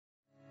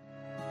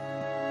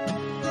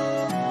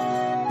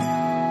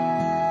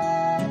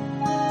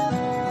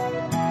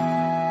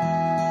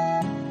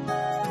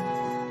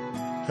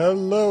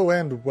Hello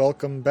and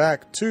welcome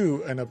back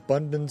to An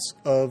Abundance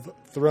of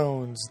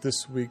Thrones,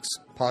 this week's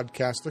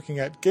podcast looking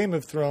at Game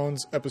of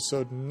Thrones,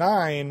 episode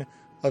 9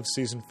 of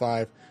season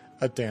 5,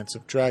 A Dance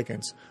of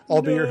Dragons.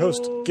 I'll be your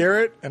host,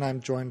 Garrett, and I'm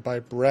joined by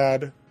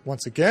Brad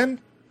once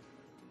again.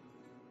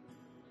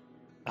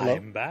 Hello.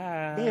 I'm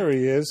back. There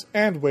he is,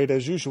 and Wade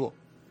as usual.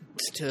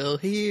 Still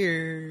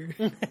here.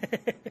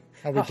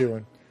 How we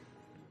doing?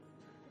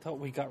 Thought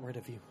we got rid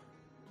of you.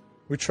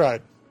 We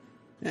tried.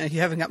 You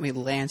haven't got me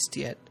lanced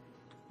yet.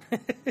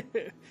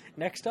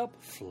 Next up,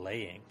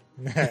 flaying.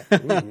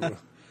 Ooh.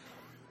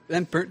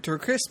 Then burnt to a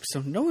crisp,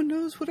 so no one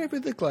knows what I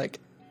would look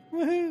like.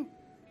 Woohoo!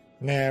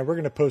 Nah, we're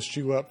going to post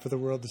you up for the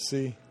world to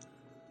see.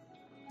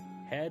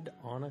 Head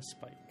on a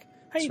spike.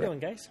 How you doing,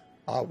 guys?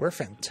 We're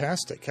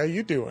fantastic. How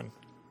you doing?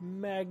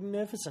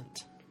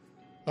 Magnificent.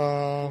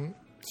 So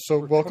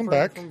welcome Recovering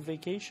back. from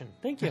vacation.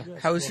 Thank you.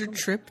 How was your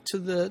trip to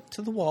the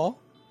wall?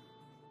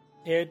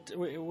 It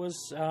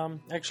was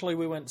actually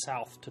we went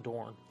south to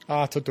Dorne.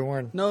 To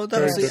Dorne. No, that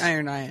Very was the good.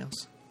 Iron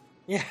Isles.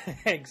 Yeah,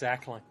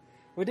 exactly.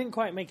 We didn't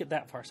quite make it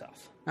that far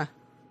south.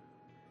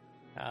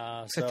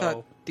 Huh. So I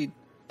thought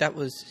that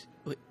was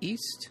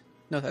east.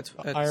 No, that's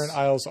Iron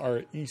Isles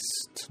are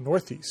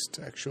northeast,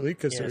 actually,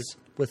 because they're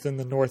within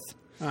the north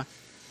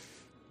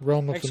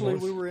realm of actually the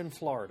north. we were in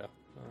Florida.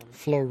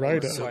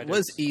 Florida. So it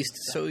was east.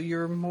 So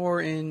you're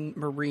more in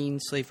Marine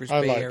Slavers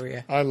Bay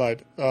area. I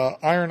lied.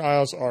 Iron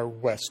Isles are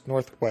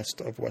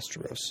northwest of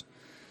Westeros.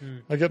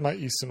 I get my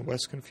east and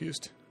west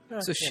confused.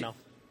 So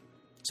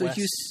So Westeros.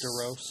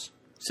 Westeros.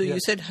 You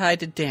said hi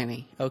to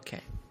Danny.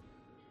 Okay.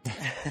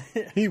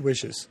 He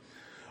wishes.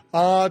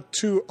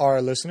 To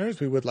our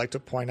listeners, we would like to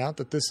point out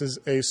that this is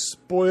a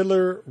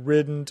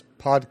spoiler-ridden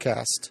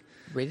podcast.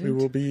 Ridden? We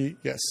will be,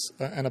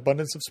 an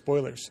abundance of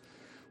spoilers.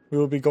 We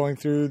will be going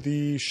through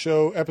the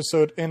show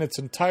episode in its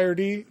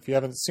entirety. If you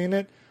haven't seen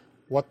it,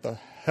 what the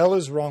hell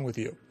is wrong with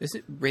you? Is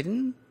it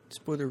ridden?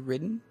 Spoiler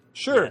ridden?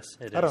 Sure. Yes,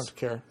 it I is. don't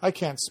care. I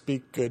can't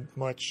speak good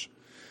much.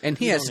 And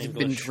he You has don't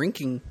been English.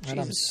 drinking. And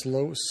I'm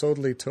Jesus.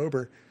 totally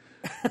tober.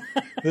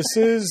 This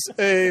is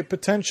a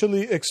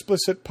potentially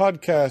explicit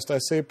podcast. I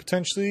say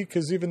potentially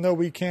because even though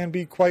we can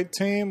be quite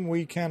tame,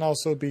 we can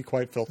also be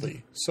quite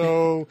filthy.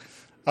 So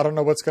I don't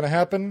know what's going to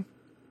happen.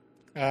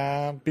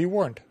 Be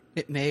warned.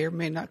 It may or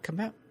may not come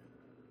out.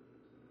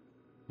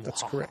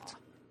 That's correct.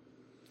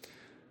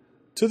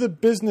 To the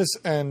business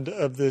end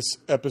of this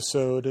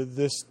episode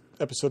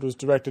was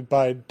directed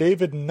by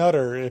David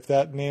Nutter. If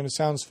that name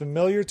sounds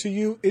familiar to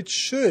you, it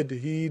should.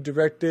 He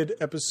directed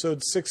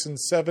episodes 6 and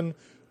 7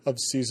 of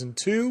Season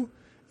 2,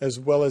 as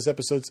well as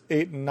episodes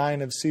 8 and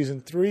 9 of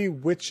Season 3,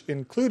 which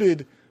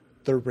included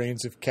The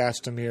Reigns of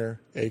Castamere,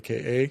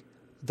 a.k.a.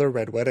 The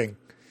Red Wedding.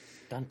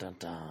 Dun dun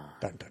dun.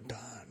 Dun, dun,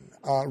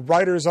 dun.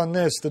 Writers on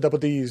this, the Double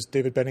Ds,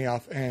 David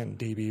Benioff and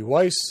D.B.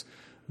 Weiss.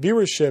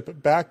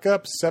 Viewership back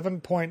up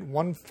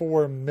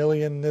 7.14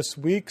 million this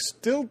week.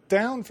 Still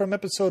down from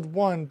episode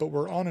 1, but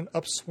we're on an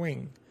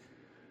upswing.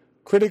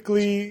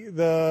 Critically,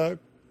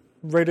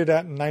 rated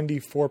at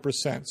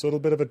 94%. So a little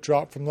bit of a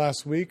drop from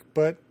last week,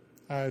 but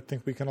I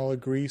think we can all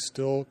agree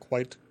still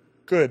quite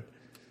good.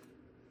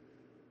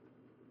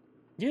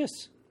 Yes,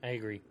 I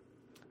agree.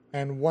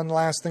 And one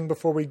last thing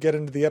before we get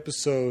into the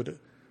episode.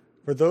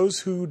 For those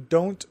who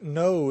don't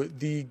know,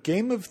 the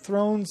Game of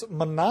Thrones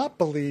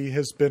Monopoly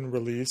has been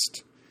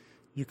released.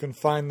 You can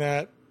find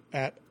that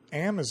at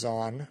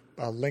Amazon.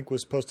 A link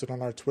was posted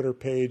on our Twitter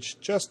page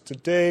just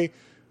today,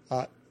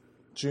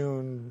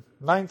 June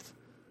 9th.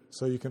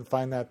 So you can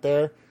find that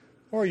there.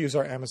 Or use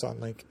our Amazon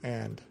link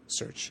and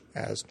search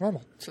as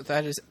normal. So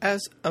that is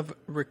as of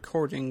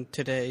recording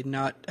today,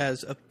 not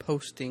as of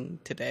posting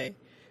today.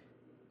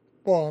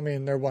 Well, I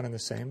mean, they're one and the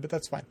same, but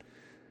that's fine.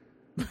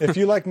 If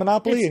you like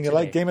Monopoly and you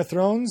like Game of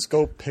Thrones,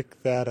 go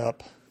pick that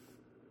up.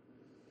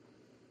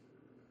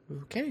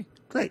 Okay.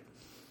 Great.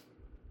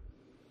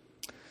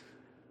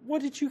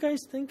 What did you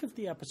guys think of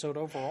the episode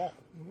overall?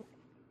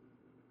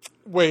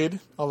 Wade,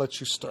 I'll let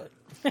you start.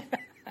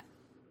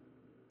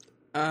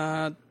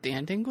 The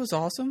ending was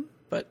awesome,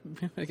 but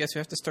I guess we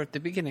have to start at the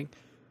beginning.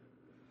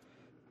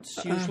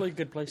 It's usually a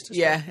good place to start.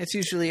 Yeah, it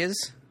usually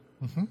is.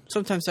 Mm-hmm.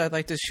 Sometimes I'd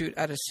like to shoot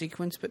out of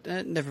sequence, but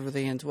it never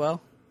really ends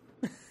well.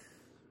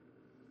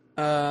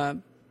 It's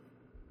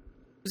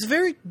a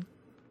very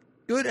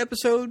good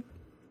episode.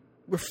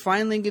 We're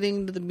finally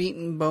getting to the meat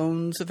and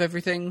bones of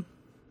everything.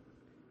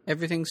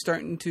 Everything's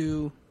starting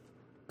to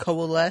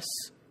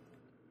coalesce.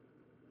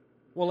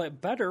 Well,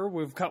 it better.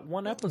 We've got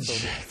one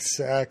episode.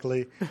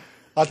 Exactly.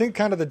 I think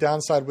kind of the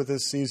downside with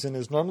this season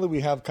is normally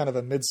we have kind of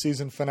a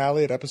mid-season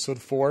finale at episode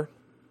 4.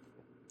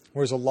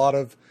 Where there's a lot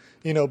of,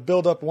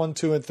 build up 1,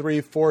 2, and 3,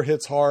 4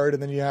 hits hard,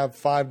 and then you have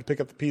 5 to pick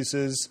up the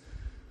pieces.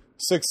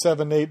 6,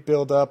 7, 8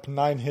 build up,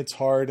 9 hits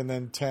hard, and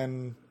then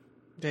 10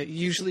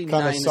 usually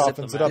kind 9 of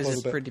softens it up a is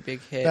little a bit. pretty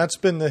big hit. That's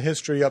been the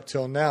history up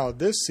till now.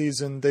 This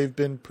season, they've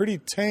been pretty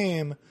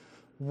tame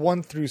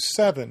 1 through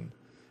 7.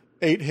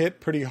 8 hit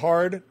pretty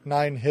hard,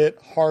 9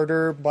 hit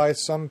harder by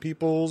some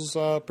people's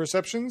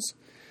perceptions,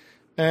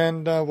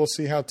 and we'll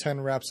see how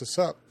 10 wraps us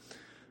up.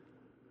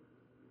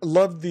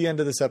 loved the end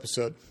of this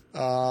episode,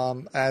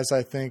 as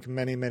I think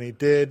many, many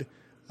did.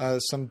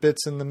 Some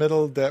bits in the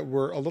middle that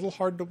were a little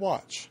hard to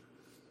watch.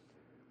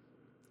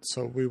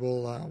 So we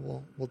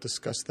will we'll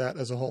discuss that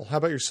as a whole. How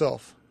about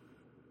yourself?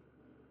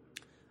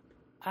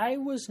 I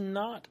was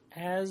not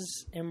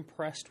as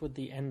impressed with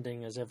the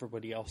ending as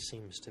everybody else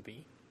seems to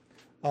be.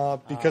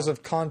 Because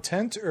of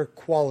content or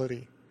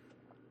quality?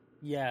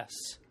 Yes.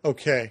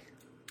 Okay.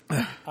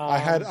 I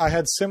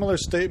had similar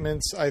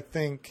statements, I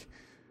think,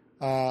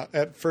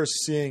 at first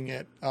seeing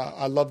it.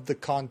 I loved the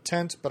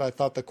content, but I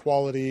thought the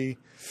quality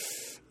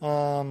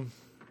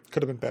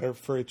could have been better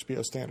for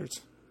HBO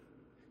standards.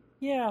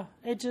 Yeah,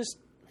 it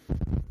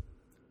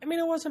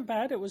wasn't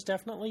bad. It was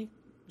definitely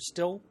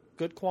still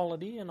good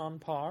quality and on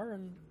par,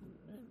 and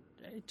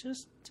I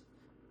just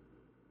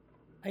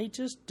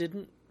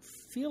didn't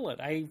feel it.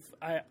 I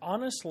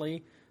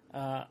honestly,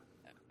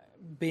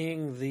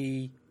 being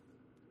the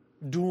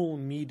dual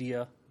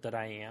media that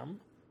I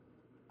am,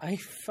 I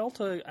felt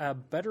a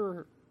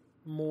better,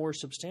 more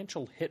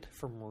substantial hit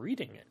from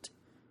reading it.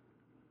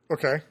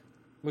 Okay.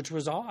 Which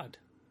was odd.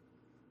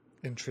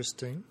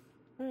 Interesting.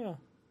 Yeah.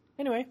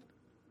 Anyway.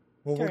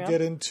 Well, we'll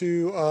get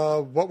into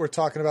what we're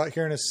talking about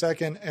here in a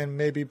second, and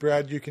maybe,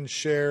 Brad, you can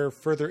share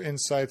further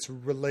insights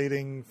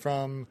relating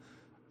from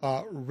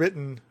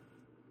written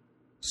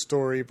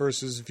story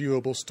versus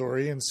viewable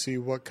story and see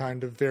what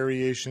kind of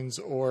variations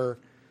or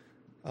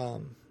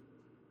where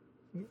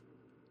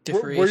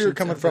you're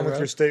coming from with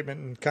your statement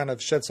and kind of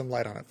shed some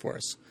light on it for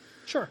us.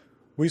 Sure.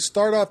 We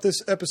start off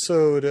this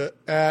episode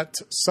at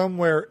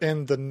somewhere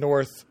in the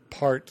North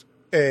Part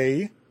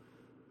A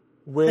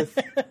with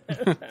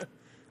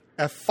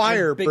a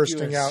fire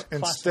bursting out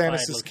in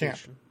Stannis' camp.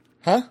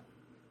 Huh?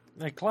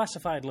 A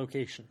classified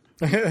location.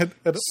 An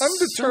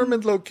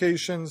undetermined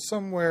location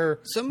somewhere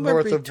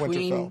north of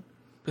Winterfell.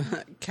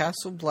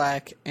 Castle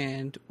Black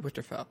and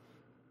Winterfell.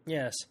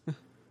 Yes.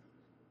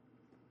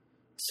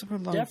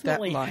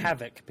 Definitely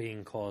havoc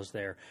being caused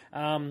there.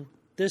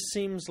 This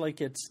seems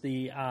like it's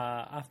the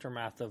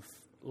aftermath of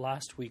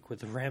last week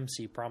with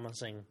Ramsay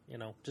promising,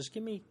 just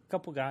give me a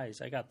couple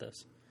guys. I got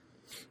this.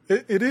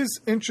 It is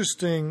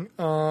interesting.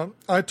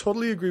 I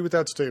totally agree with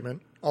that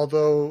statement.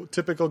 Although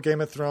typical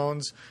Game of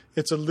Thrones,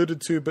 it's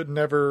alluded to but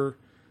never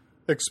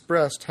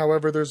expressed.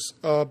 However, there's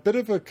a bit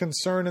of a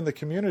concern in the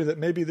community that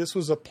maybe this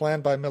was a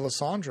plan by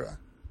Melisandre.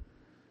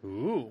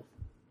 Ooh.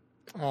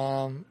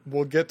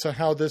 We'll get to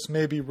how this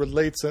maybe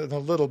relates in a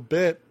little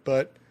bit,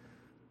 but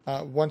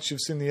once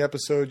you've seen the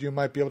episode, you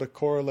might be able to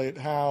correlate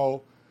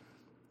how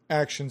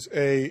actions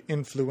A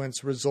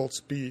influence results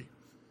B.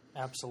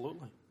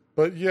 Absolutely.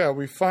 But yeah,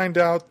 we find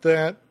out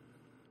that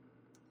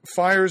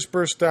fires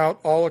burst out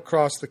all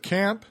across the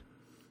camp.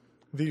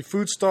 The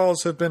food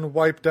stalls have been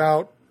wiped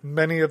out.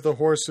 Many of the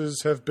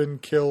horses have been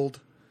killed,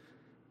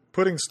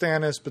 putting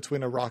Stannis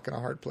between a rock and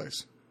a hard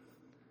place.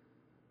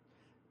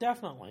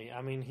 Definitely.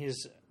 I mean,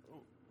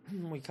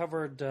 we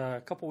covered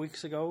a couple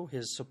weeks ago,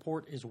 his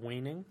support is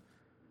waning.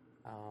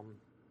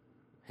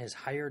 His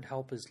hired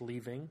help is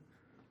leaving.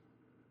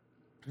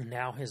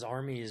 Now his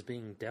army is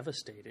being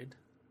devastated.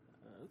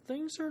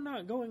 Things are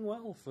not going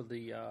well for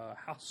the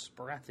House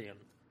Baratheon.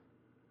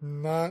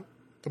 Not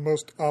the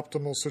most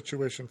optimal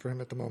situation for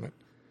him at the moment.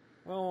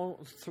 Well,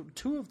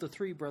 two of the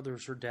three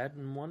brothers are dead,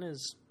 and one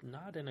is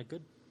not in a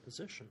good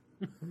position.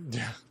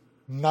 Yeah,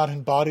 not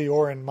in body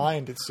or in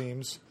mind, it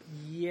seems.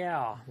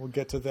 Yeah. We'll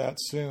get to that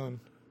soon.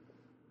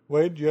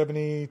 Wade, do you have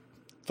any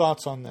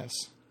thoughts on this?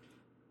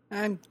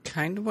 I'm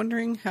kind of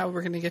wondering how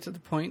we're going to get to the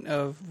point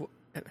of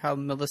how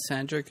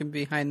Melisandre can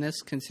be behind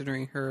this,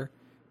 considering her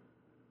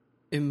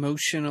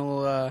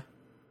emotional,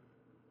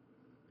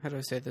 how do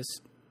I say this?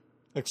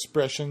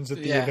 Expressions at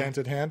the event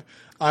at hand.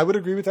 I would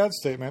agree with that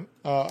statement.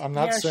 I'm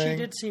not saying...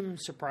 she did seem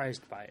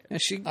surprised by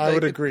it. I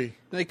would agree.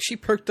 She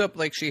perked up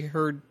like she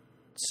heard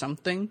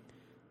something.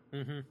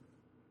 Mm-hmm.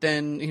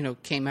 Then,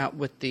 came out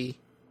with the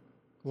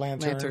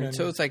lantern.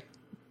 So it's like,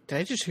 did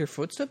I just hear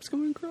footsteps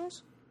coming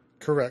across?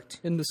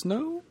 Correct. In the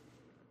snow?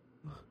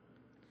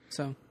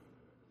 So...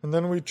 And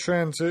then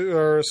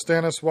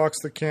Stannis walks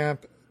the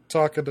camp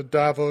talking to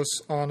Davos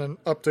on an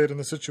update on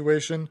the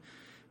situation.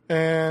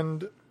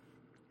 And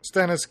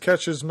Stannis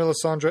catches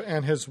Melisandre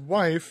and his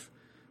wife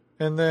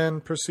and then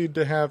proceed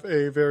to have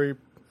a very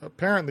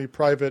apparently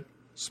private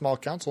small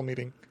council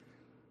meeting.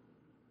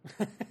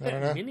 I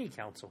don't know.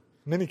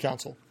 Mini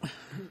council.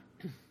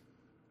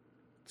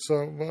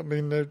 So, I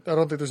mean, I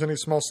don't think there's any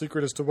small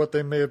secret as to what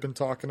they may have been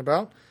talking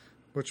about,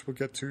 which we'll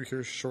get to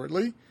here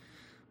shortly.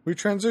 We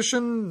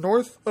transition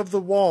north of the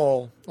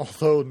wall,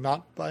 although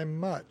not by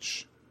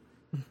much.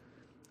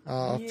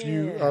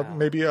 Few,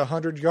 maybe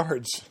 100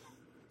 yards.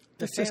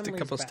 That's just a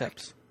couple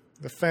steps.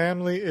 The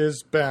family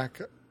is back.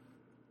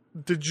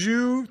 Did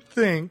you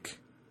think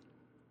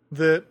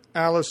that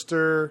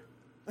Alistair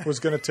was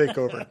going to take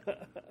over?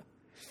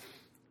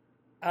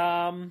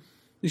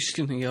 He's just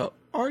going to yell,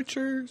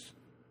 archers.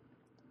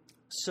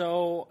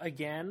 So,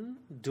 again,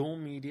 dual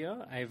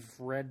media. I've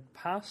read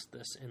past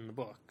this in the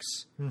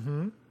books.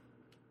 Mm-hmm.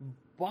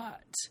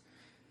 But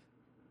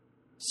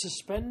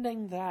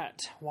Suspending that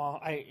while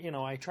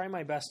I try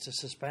my best to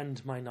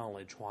suspend my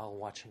knowledge while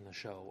watching the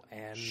show,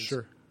 and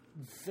Sure.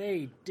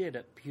 they did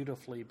it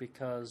beautifully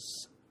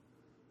because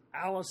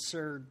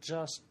Alistair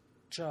just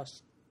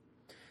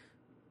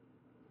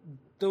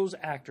those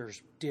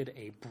actors did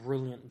a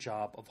brilliant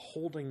job of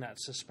holding that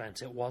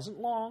suspense. It wasn't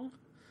long,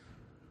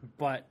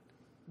 but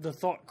the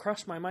thought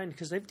crossed my mind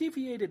because they've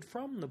deviated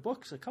from the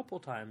books a couple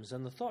times,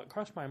 and the thought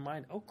crossed my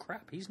mind, oh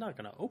crap, he's not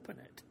going to open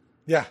it.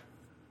 Yeah.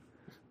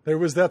 There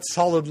was that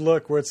solid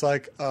look where it's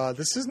like,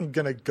 this isn't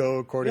going to go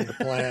according to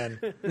plan.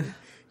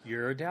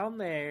 You're down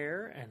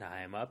there, and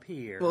I'm up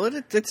here. Well,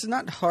 it's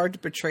not hard to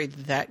portray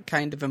that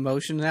kind of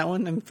emotion in that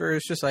one. And for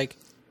it's just like...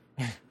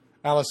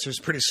 Alistair's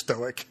pretty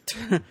stoic.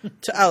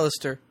 To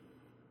Alistair.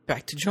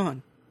 Back to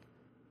John.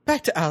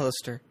 Back to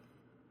Alistair.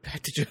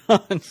 Back to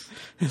John.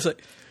 It's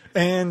like...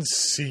 And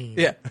scene.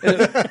 Yeah.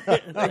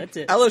 That's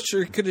it.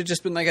 Alistair could have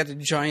just been like, got a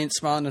giant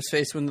smile on his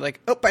face when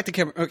like, oh, back to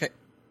camera. Okay.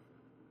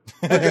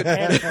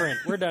 And print.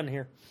 We're done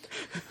here.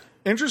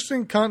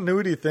 Interesting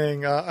continuity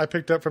thing I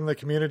picked up from the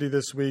community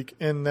this week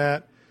in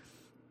that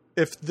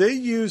if they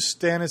use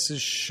Stannis'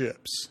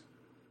 ships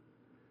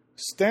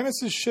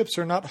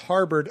are not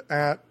harbored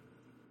at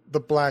the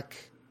Black...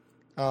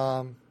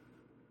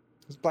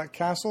 is Black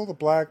Castle? The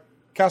Black...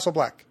 Castle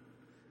Black.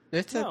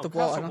 It's No, at the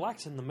wall. Castle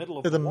Black's in the middle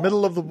of In the the wall.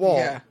 middle of the wall.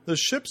 Yeah. The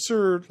ships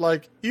are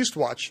like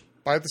Eastwatch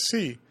by the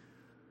sea.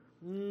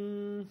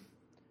 I'm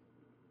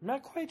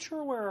not quite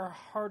sure where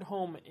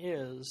Hardhome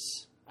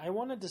is. I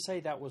wanted to say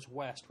that was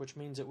west, which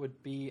means it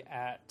would be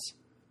at...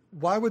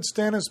 Why would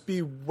Stannis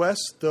be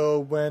west, though,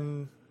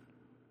 when...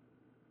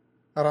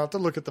 I don't have to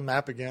look at the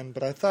map again,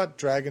 but I thought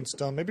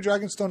Dragonstone... Maybe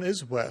Dragonstone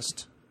is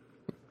west.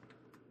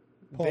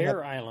 Pulling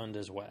Bear up- Island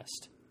is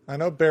west. I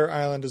know Bear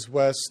Island is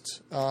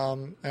west,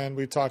 and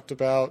we talked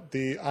about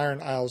the Iron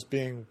Isles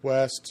being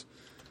west.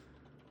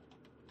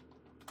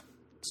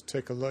 Let's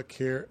take a look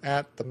here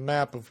at the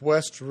map of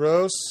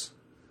Westeros.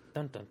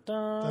 Dun, dun,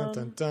 dun. Dun,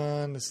 dun,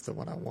 dun. This is the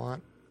one I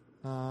want.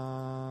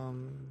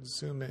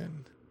 Zoom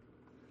in.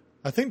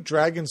 I think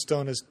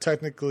Dragonstone is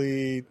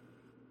technically...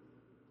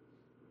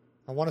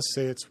 I want to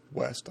say it's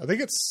west. I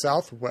think it's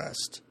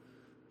southwest.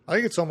 I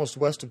think it's almost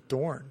west of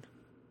Dorne.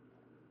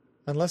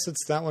 Unless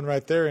it's that one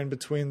right there in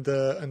between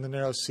the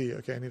narrow sea.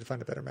 Okay, I need to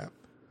find a better map.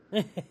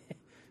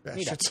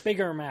 Need a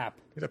bigger map.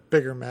 Need a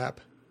bigger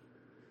map.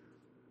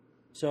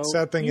 So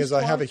Sad thing is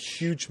I have a Eastwatch-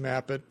 huge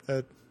map at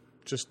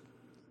just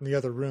in the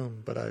other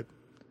room, but I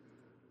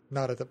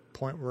not at the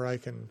point where I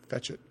can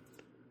fetch it.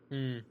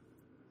 Okay,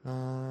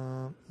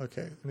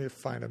 I need to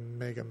find a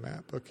mega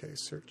map. Okay,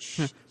 search.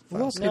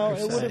 Well, No,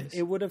 Paper size.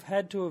 it would have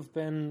had to have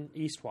been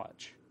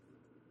Eastwatch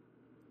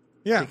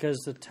Yeah, because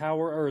the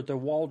tower or the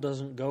wall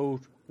doesn't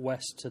go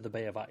west to the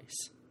Bay of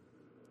Ice.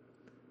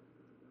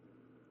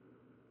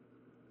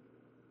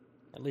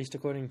 At least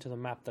according to the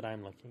map that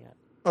I'm looking at.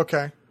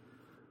 okay.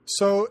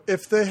 So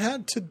if they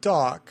had to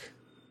dock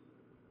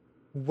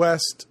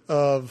west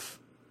of,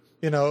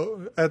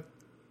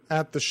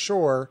 at the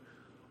shore,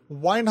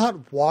 why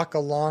not walk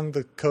along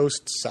the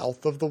coast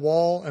south of the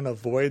wall and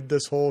avoid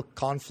this whole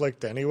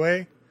conflict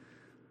anyway?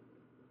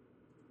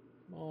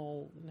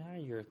 Well, now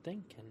you're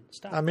thinking.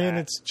 Stop. I mean,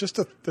 that. it's just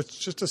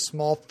a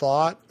small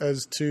thought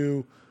as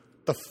to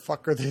the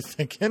fuck are they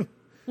thinking?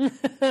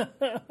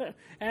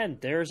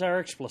 And there's our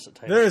explicit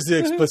title. There's the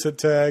explicit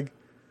tag.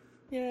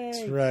 Yay.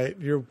 That's right.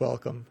 You're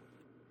welcome.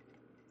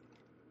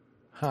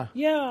 Huh.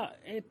 Yeah,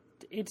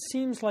 it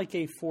seems like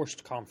a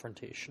forced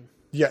confrontation.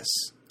 Yes.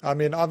 I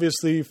mean,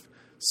 obviously,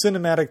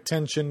 cinematic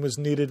tension was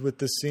needed with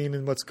this scene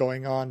and what's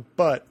going on,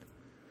 but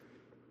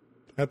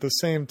at the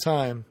same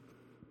time,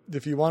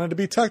 if you wanted to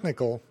be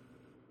technical,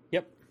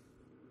 Yep.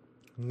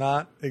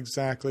 not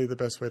exactly the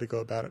best way to go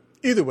about it.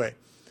 Either way.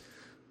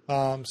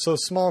 So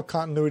small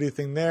continuity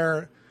thing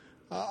there.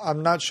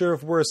 I'm not sure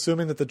if we're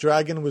assuming that the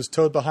dragon was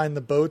towed behind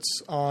the boats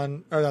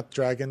on, or not the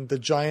dragon, the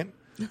giant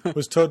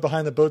was towed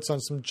behind the boats on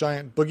some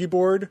giant boogie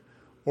board,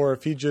 or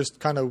if he just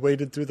kind of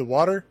waded through the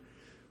water.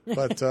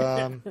 But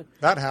that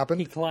He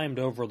happened. climbed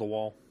over the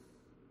wall.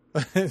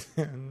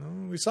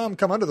 We saw him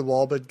come under the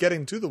wall, but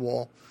getting to the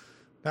wall,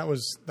 that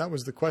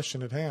was the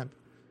question at hand.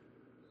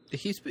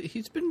 He's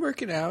been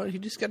working out. He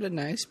just got a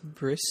nice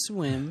brisk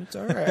swim. It's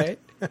all right.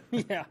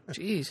 Yeah.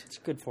 Jeez. It's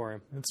good for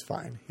him. It's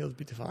fine. He'll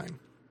be fine.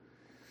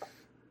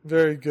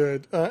 Very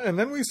good. And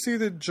then we see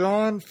that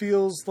John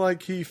feels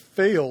like he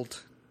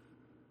failed.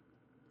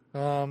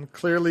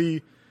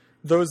 Clearly,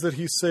 those that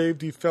he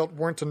saved he felt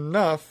weren't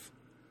enough.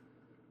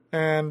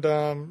 And,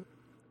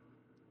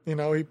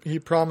 he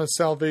promised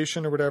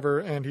salvation or whatever,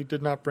 and he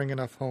did not bring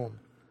enough home.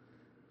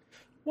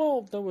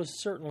 Well, there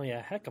was certainly a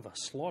heck of a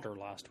slaughter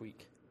last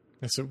week.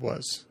 Yes, it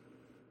was.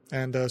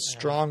 And a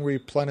strong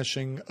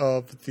replenishing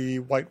of the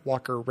White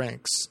Walker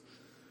ranks.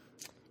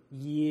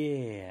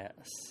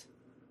 Yes.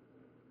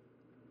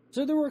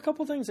 So there were a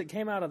couple things that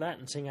came out of that,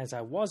 and seeing as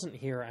I wasn't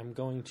here, I'm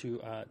going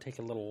to take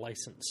a little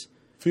license.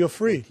 Feel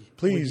free,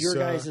 please. With your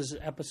guys'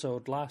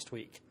 episode last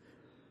week.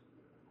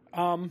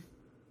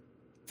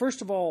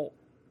 First of all,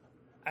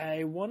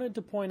 I wanted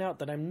to point out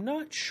that I'm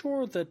not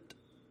sure that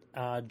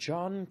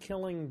Jon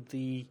killing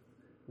the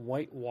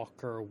White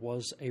Walker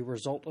was a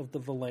result of the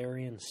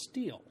Valyrian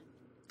steel.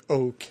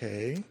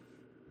 Okay.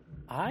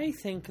 I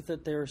think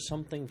that there's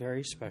something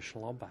very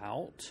special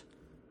about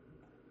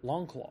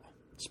Longclaw,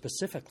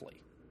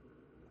 specifically.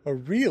 Oh,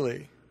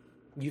 really?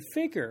 You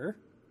figure,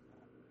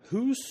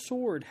 whose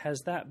sword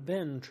has that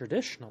been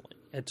traditionally?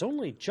 It's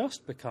only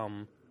just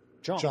become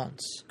Jon's.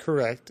 Jon's,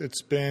 correct.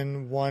 It's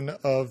been one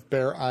of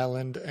Bear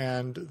Island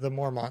and the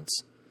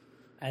Mormonts.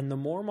 And the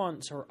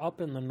Mormonts are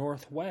up in the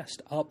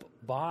northwest, up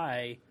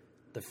by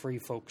the Free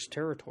Folks'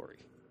 territory.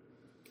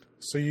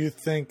 So you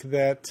think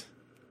that...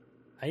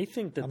 I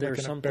think that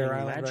there's something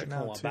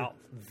magical about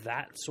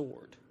that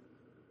sword.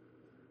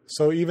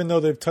 So even though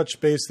they've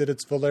touched base that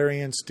it's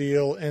Valyrian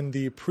steel in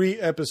the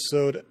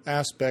pre-episode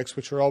aspects,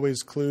 which are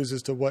always clues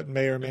as to what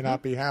may or may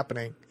not be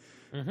happening,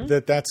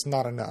 that's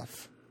not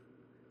enough.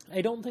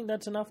 I don't think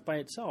that's enough by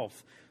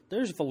itself.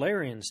 There's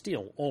Valyrian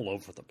steel all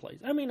over the place.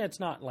 I mean, it's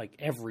not like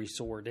every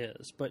sword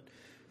is, but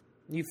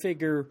you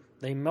figure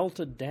they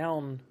melted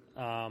down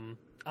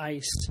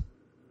ice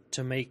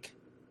to make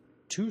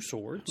 2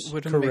 swords.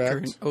 Widowmaker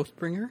and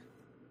Oathbringer?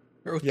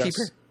 Or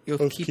Oathkeeper? Yes.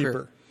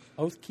 Oathkeeper.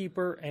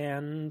 Oathkeeper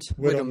and...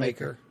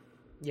 Widowmaker.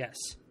 Yes.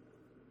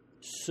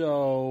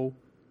 So,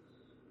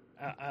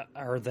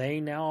 are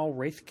they now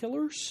Wraith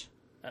Killers?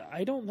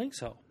 I don't think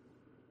so.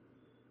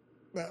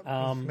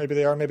 Maybe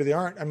they are, maybe they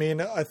aren't. I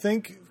mean, I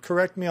think,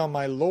 correct me on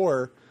my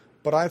lore,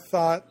 but I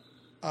thought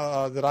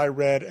that I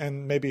read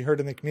and maybe heard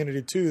in the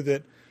community too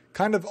that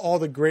kind of all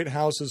the great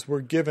houses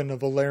were given a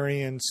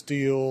Valyrian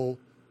steel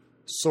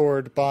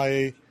sword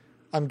by,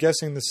 I'm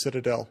guessing, the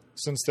Citadel,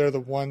 since they're the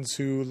ones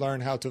who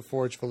learn how to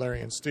forge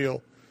Valyrian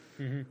steel.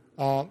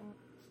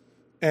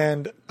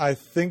 And I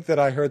think that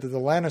I heard that the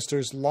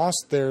Lannisters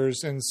lost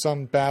theirs in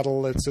some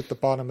battle that's at the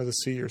bottom of the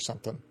sea or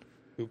something.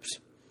 Oops.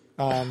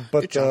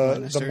 But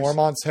the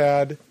Mormonts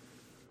had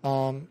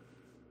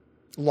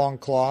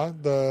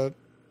Longclaw, the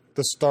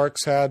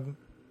Starks had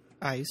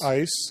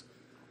ice,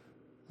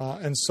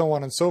 and so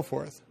on and so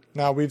forth.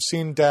 Now, we've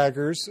seen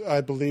daggers.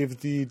 I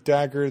believe the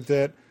dagger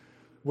that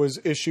was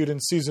issued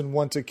in Season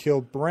 1 to kill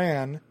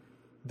Bran,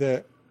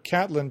 that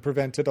Catelyn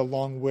prevented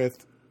along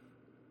with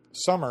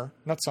Shaggy.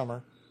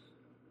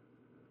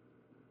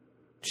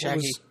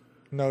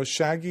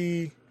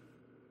 Shaggy.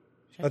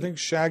 I think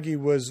Shaggy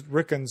was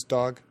Rickon's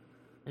dog.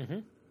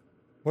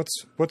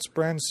 What's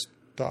Bran's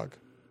dog?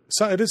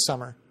 So it is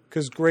Summer,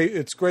 because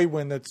it's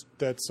Greywind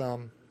that's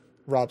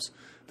Rob's.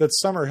 That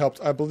Summer helped.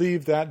 I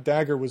believe that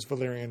dagger was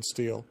Valyrian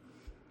steel.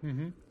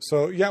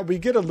 So yeah, we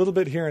get a little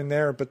bit here and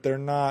there, but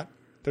they're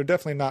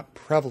definitely not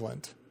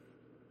prevalent.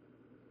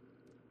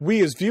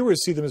 We as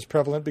viewers see them as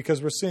prevalent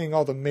because we're seeing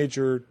all the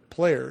major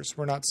players.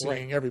 We're not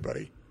seeing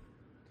everybody.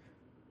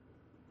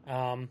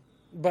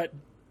 But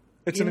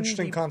it's an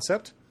interesting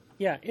concept.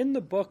 Yeah, in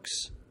the books,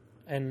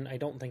 and I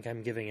don't think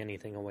I'm giving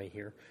anything away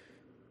here,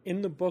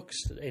 in the books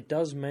it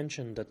does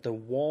mention that the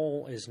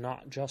wall is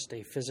not just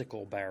a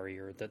physical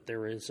barrier, that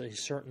there is a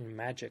certain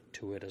magic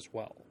to it as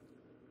well.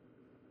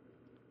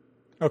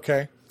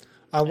 Okay.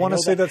 I want to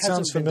say that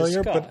sounds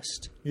familiar, but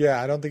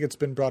yeah, I don't think it's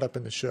been brought up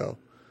in the show.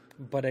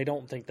 But I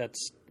don't think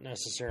that's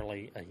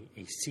necessarily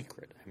a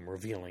secret. I'm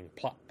revealing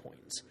plot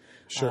points.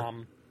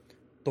 Sure.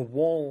 The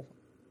wall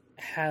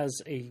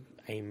has a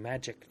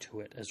magic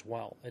to it as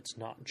well. It's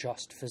not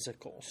just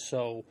physical.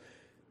 So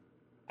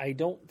I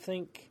don't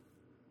think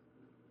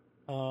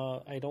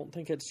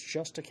it's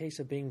just a case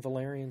of being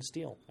Valyrian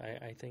steel.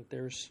 I think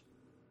there's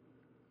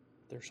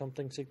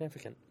something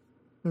significant.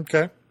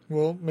 Okay.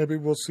 Well, maybe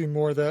we'll see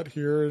more of that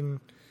here in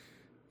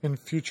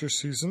future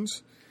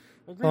seasons.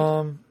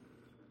 Agreed.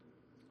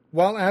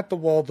 While at the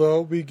wall,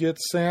 though, we get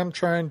Sam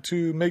trying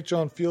to make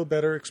Jon feel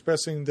better,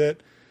 expressing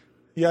that,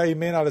 yeah, he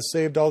may not have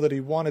saved all that he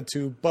wanted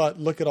to, but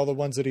look at all the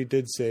ones that he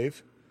did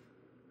save.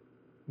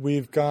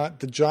 We've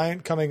got the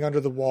giant coming under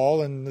the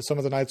wall, and some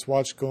of the Night's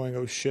Watch going,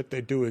 oh shit,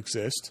 they do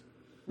exist.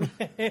 Do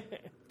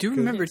you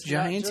remember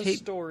giants hate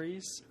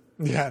stories?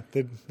 Yeah,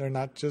 they're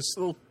not just...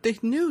 Well, they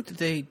knew that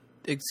they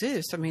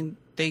exist. I mean,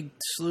 they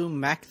slew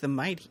Mac the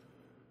Mighty.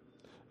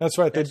 That's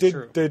right. That's they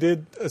true.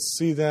 did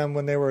see them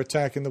when they were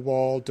attacking the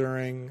wall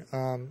during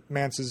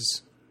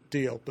Mance's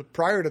deal. But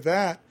prior to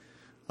that,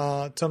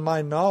 to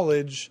my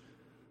knowledge,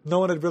 no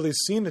one had really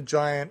seen a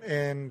giant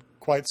in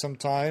quite some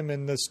time,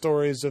 and the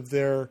stories of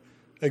their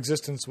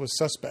existence was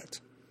suspect.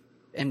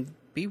 And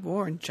be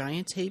warned,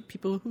 giants hate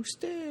people who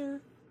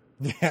stare.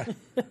 Yeah.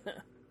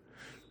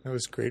 That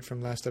was great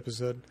from last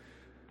episode.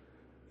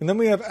 And then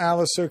we have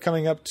Alistair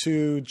coming up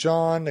to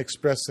Jon,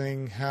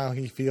 expressing how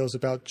he feels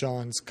about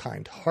Jon's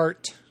kind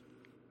heart,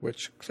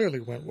 which clearly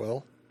went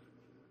well.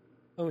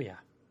 Oh, yeah.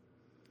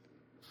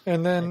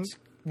 And then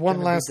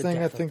one last thing,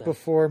 I think,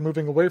 before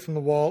moving away from the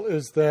wall,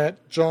 is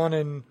that Jon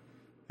and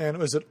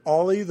was it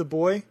Ollie, the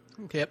boy?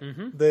 Yep.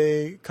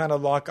 They kind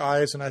of lock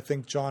eyes, and I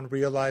think Jon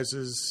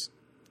realizes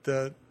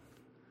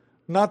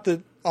not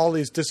that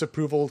Ollie's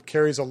disapproval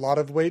carries a lot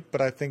of weight,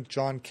 but I think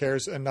Jon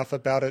cares enough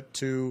about it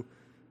to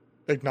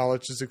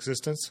acknowledge his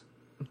existence.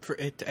 For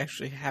it to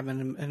actually have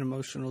an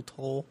emotional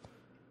toll.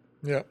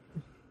 Yeah.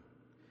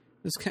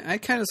 I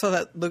kind of saw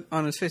that look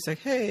on his face, like,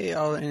 "Hey,"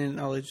 and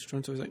Ollie just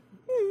runs away, like,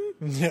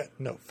 Yeah,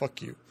 no,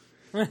 fuck you.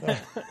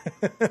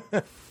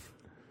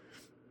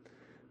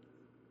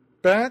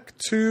 Back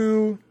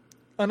to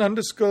an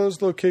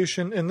undisclosed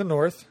location in the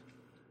north,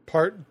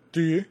 part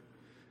D.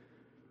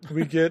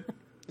 We get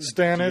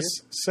Stannis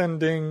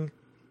sending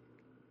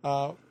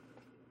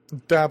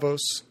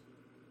Davos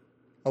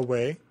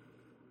away.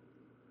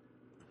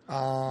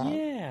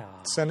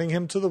 Sending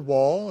him to the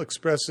wall,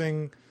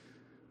 expressing,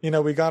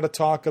 we got to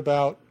talk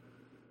about,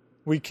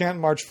 we can't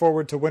march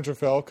forward to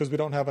Winterfell because we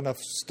don't have enough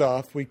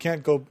stuff. We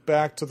can't go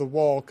back to the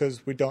wall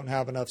because we don't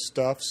have enough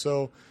stuff.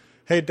 So,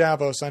 hey,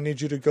 Davos, I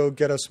need you to go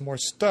get us more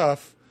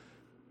stuff,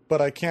 but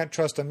I can't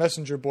trust a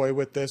messenger boy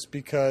with this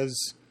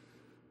because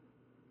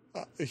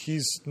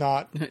he's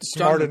not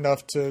smart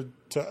enough to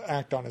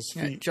act on his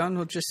feet. John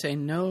will just say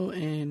no,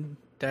 and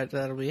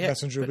that'll be it.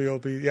 Messenger will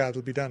be,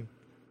 it'll be done.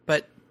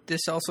 But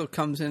this also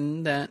comes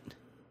in that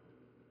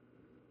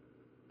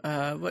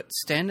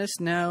Stannis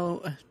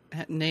now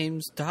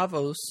names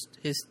Davos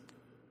his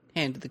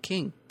Hand of the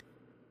King.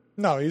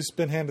 No, he's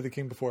been Hand of the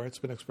King before. It's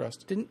been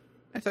expressed.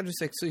 I thought it was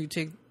like, so you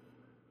take...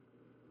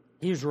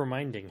 He's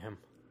reminding him.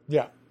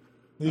 Yeah.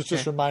 He's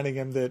just reminding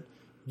him that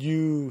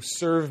you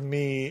serve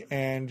me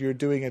and you're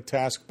doing a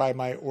task by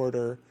my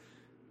order,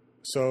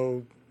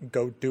 so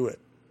go do it.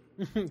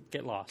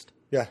 Get lost.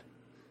 Yeah.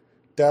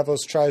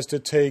 Davos tries to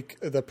take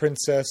the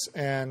princess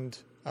and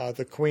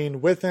the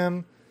queen with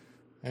him,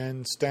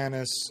 and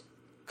Stannis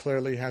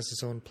clearly has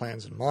his own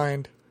plans in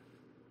mind.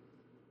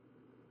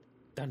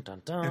 Dun,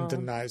 dun, dun. And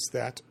denies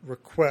that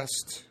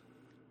request.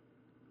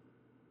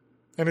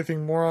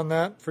 Anything more on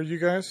that for you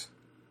guys?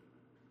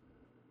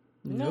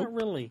 Not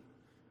really.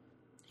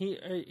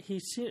 He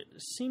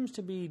seems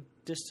to be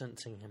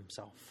distancing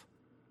himself.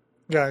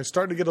 Yeah, he's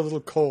starting to get a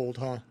little cold,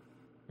 huh?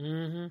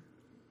 Mm-hmm.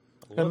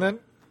 And then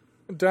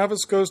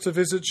Davos goes to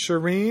visit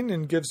Shireen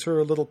and gives her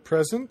a little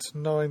present,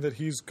 knowing that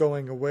he's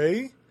going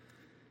away.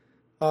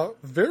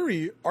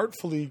 Very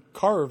artfully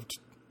carved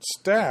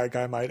stag,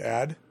 I might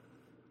add.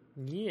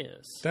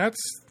 Yes. That's,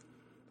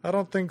 I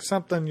don't think,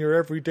 something your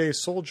everyday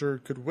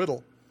soldier could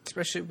whittle.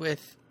 Especially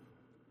with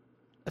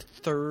a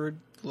third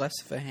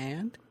less of a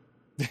hand.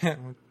 Yeah,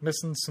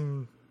 missing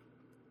some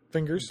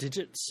fingers.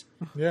 Digits.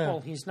 Yeah.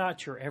 Well, he's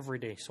not your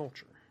everyday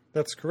soldier.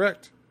 That's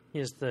correct. He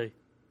is the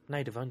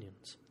Knight of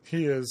Onions.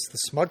 He is the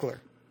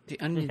smuggler. The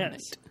Onion Yes.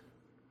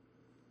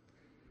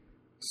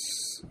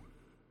 Knight.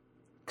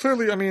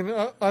 Clearly, I mean,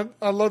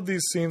 I love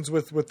these scenes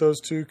with those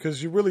two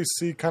because you really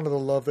see kind of the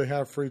love they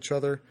have for each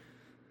other.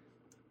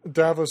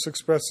 Davos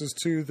expresses,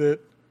 too, that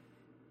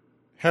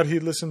had he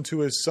listened to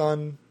his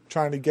son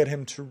trying to get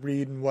him to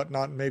read and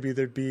whatnot, maybe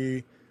there'd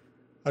be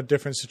a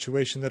different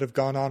situation that have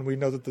gone on. We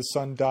know that the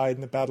son died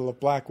in the Battle of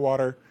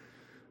Blackwater.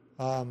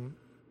 But,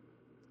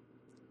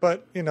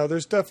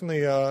 there's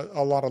definitely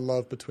a lot of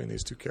love between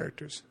these two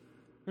characters.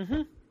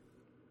 Mm-hmm.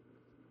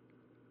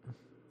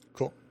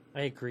 Cool.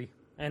 I agree.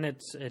 And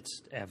it's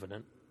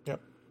evident.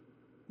 Yep.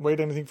 Wade,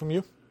 anything from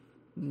you?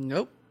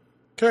 Nope.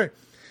 Okay.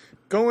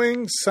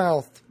 Going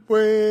south,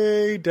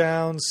 way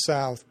down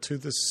south to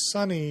the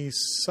sunny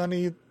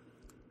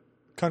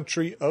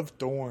country of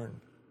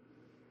Dorne.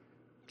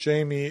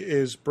 Jaime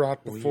is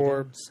brought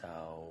before...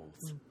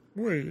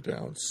 Way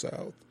down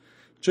south.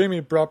 Jaime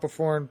brought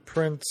before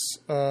Prince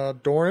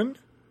Doran,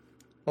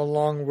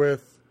 along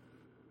with...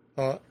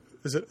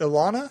 is it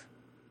Ilana?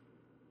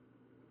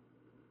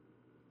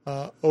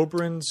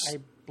 Oberyn's... I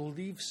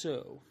believe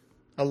so.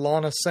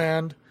 Alana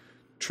Sand,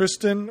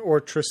 Tristan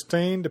or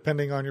Tristane,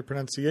 depending on your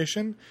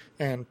pronunciation,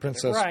 and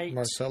Princess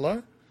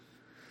Marcella.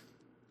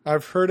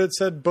 I've heard it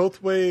said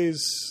both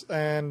ways,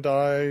 and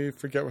I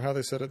forget how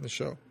they said it in the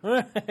show.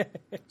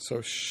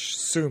 So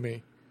sue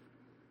me.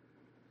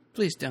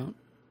 Please don't.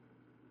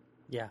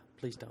 Yeah,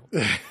 please don't.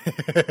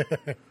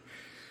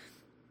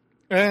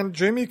 And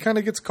Jaime kind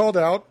of gets called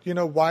out.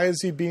 Why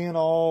is he being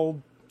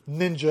all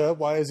ninja?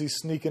 Why is he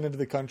sneaking into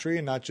the country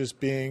and not just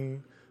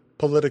being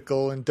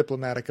political and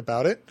diplomatic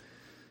about it?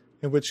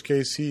 In which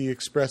case he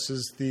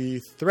expresses the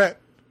threat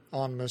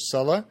on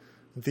Marcella,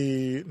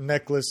 the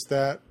necklace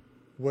that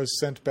was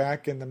sent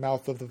back in the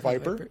mouth of the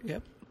Viper.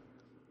 Yep.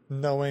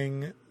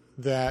 Knowing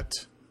that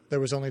there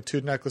was only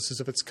 2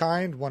 necklaces of its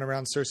kind, one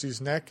around Cersei's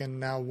neck and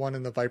now one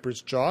in the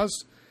Viper's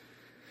jaws.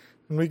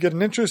 And we get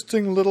an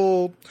interesting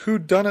little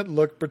whodunit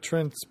look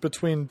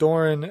between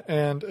Doran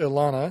and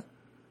Ilana.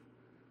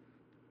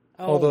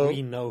 Although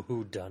we know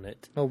who done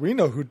it. Oh, we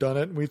know who done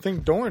it. We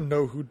think Doran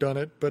know who done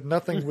it, but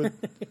nothing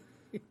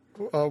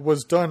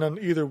was done on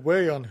either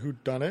way on who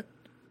done it.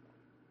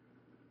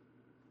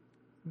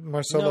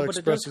 Marcella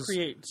expresses... it does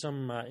create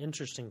some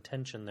interesting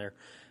tension there.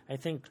 I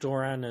think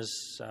Doran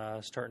is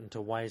starting to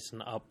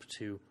wisen up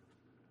to...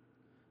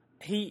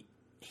 He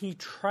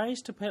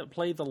tries to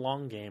play the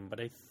long game, but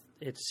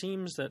it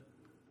seems that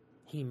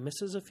he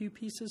misses a few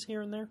pieces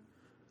here and there.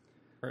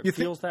 Or it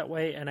feels that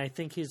way, and I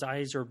think his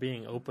eyes are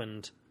being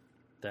opened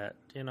that,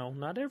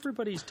 not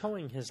everybody's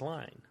towing his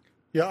line.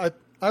 Yeah,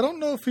 I don't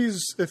know if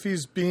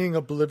he's being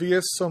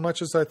oblivious so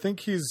much as I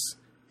think he's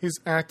he's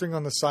acting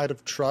on the side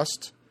of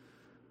trust,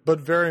 but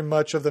very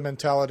much of the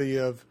mentality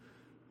of,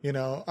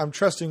 I'm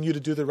trusting you to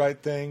do the right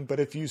thing, but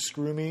if you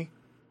screw me,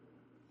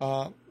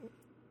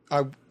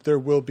 there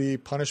will be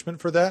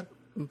punishment for that.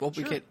 Well,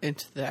 we get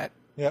into that.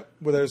 Yep,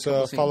 well, there's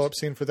a follow-up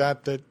scene for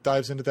that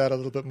dives into that a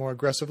little bit more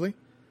aggressively.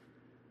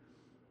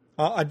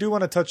 I do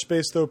want to touch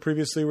base, though.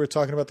 Previously, we were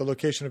talking about the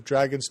location of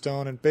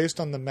Dragonstone, and based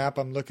on the map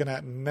I'm looking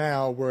at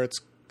now, where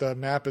the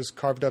map is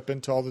carved up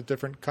into all the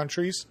different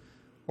countries,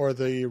 or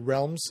the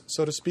realms,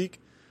 so to speak,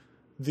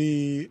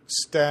 the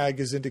stag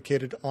is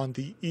indicated on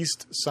the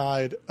east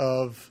side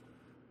of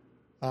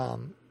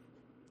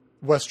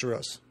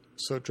Westeros.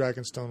 So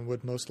Dragonstone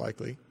would most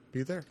likely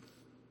be there.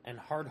 And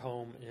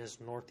Hardhome is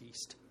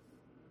northeast.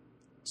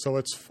 So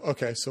it's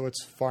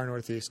far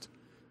northeast.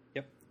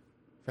 Yep.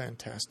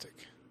 Fantastic.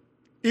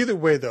 Either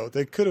way, though,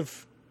 they could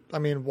have,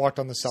 walked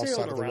on the south Sailed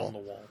side of the around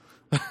wall.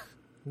 the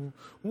wall.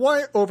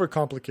 Why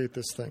overcomplicate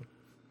this thing?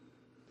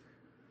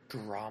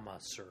 Drama,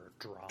 sir.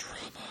 Drama.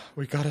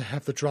 We gotta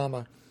have the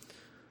drama.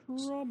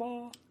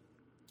 Drama.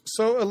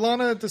 So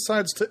Alanna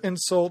decides to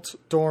insult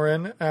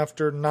Doran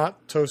after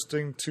not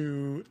toasting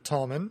to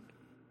Tommen,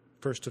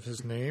 first of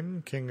his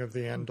name, King of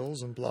the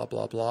Andals, and blah,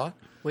 blah, blah.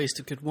 Waste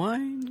of good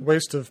wine.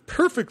 Waste of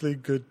perfectly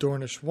good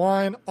Dornish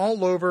wine.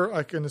 All over,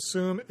 I can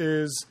assume,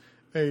 is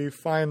a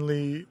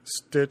finely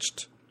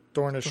stitched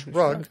Dornish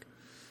rug.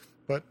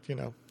 But,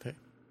 hey,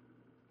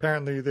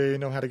 apparently they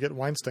know how to get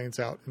wine stains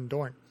out in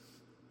Dorne.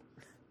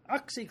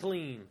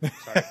 OxyClean.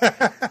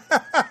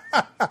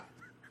 Sorry.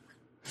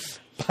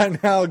 By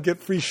now,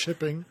 get free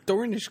shipping.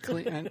 Dornish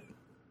clean.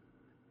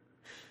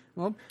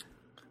 Well,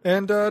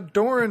 and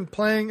Doran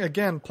playing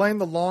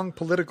the long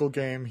political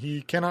game.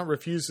 He cannot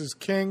refuse his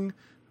king,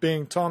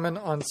 being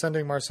Tommen, on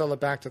sending Marcella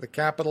back to the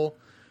capital,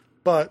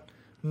 but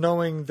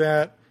knowing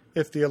that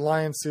if the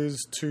alliance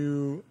is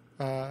to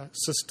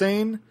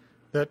sustain,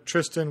 that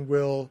Tristan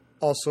will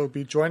also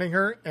be joining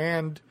her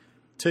and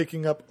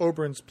taking up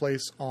Oberyn's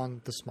place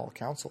on the small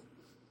council.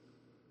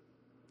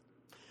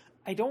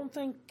 I don't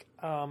think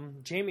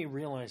Jaime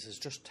realizes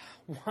just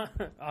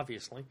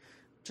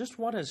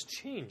what has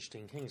changed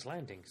in King's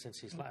Landing since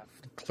he's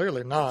left.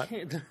 Clearly not.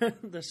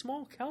 The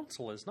small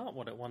council is not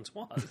what it once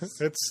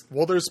was.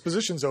 There's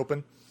positions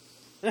open.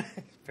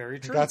 Very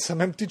true. Got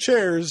some empty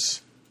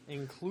chairs.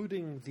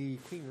 Including the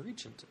Queen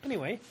Regent.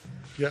 Anyway.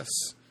 Yes.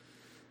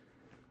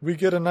 We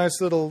get a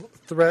nice little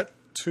threat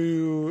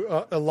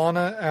to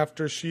Alanna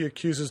after she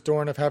accuses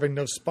Dorne of having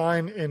no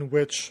spine, in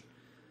which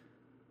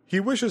he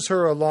wishes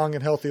her a long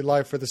and healthy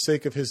life for the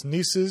sake of his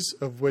nieces,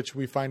 of which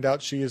we find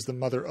out she is the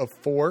mother of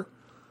 4.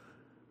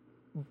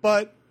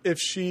 But if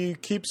she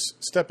keeps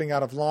stepping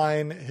out of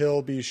line,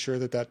 he'll be sure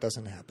that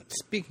doesn't happen.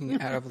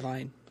 Speaking out of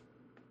line.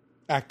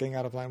 Acting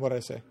out of line. What did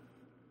I say?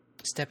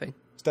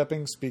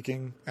 Stepping,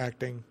 speaking,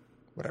 acting,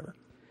 whatever.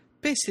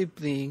 Basically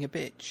being a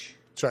bitch.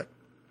 That's right.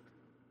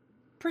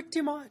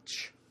 Pretty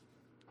much.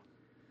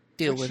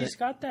 Deal with it. She's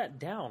got that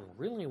down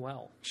really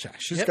well.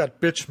 She's got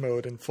bitch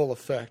mode in full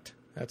effect.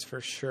 That's for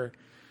sure.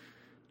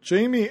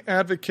 Jaime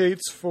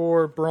advocates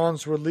for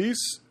Bronn's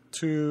release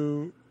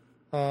to,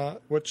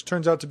 which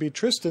turns out to be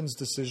Tristan's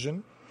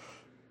decision.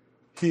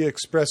 He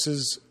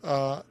expresses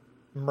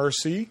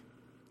mercy,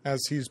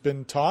 as he's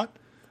been taught.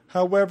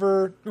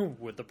 However,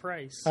 with the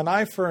price. An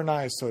eye for an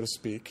eye, so to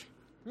speak.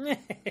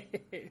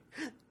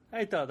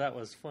 I thought that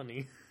was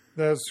funny.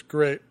 That's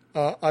great.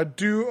 I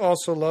do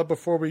also love,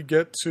 before we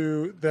get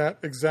to that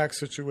exact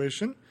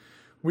situation,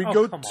 we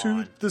go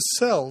to the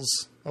cells.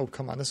 Oh,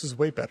 come on. This is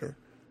way better.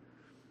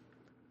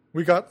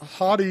 We got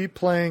Hottie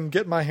playing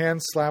Get My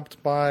Hand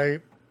Slapped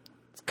by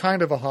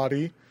kind of a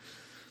hottie.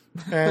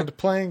 And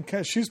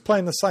she's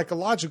playing the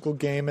psychological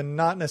game and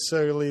not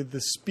necessarily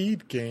the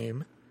speed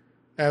game,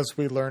 as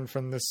we learn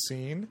from this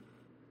scene.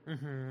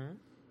 Mm-hmm.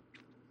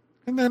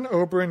 And then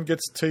Oberyn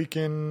gets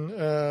taken...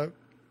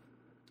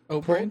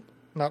 Oberyn?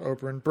 Not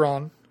Oberyn.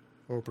 Bronn.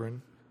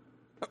 Oberyn.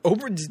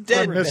 Oberyn's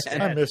dead.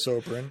 I miss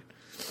Oberyn.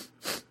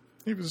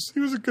 He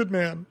was a good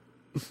man.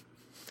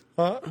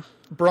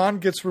 Bronn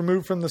gets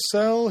removed from the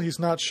cell. He's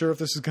not sure if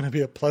this is going to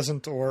be a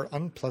pleasant or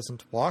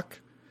unpleasant walk.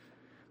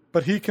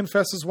 But he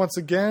confesses once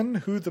again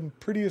who the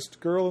prettiest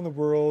girl in the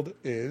world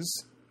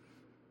is.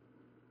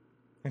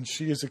 And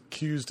she is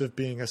accused of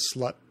being a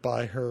slut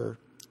by her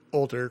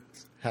older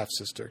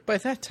half-sister. By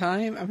that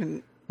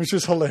time, which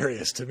is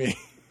hilarious to me.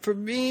 For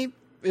me,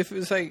 if it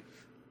was like,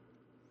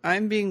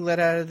 I'm being let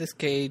out of this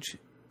cage,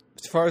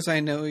 as far as I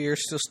know, you're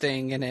still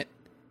staying in it.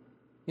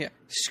 Yeah,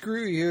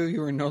 screw you.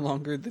 You are no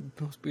longer the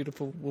most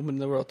beautiful woman in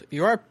the world.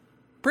 You are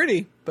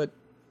pretty, but...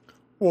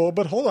 Well,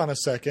 but hold on a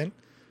second.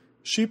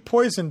 She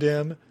poisoned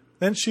him,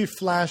 then she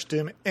flashed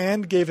him,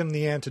 and gave him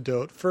the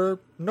antidote for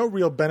no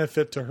real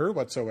benefit to her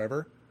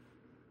whatsoever.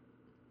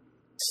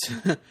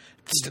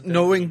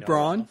 Knowing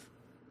Bronn?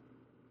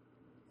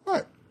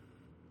 What?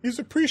 He's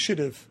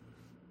appreciative.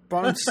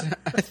 Bronn's...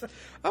 I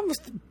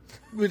almost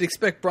would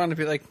expect Bronn to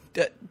be like,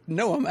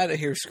 no, I'm out of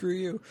here. Screw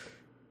you.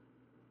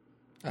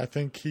 I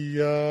think he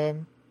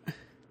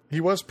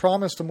was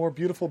promised a more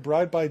beautiful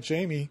bride by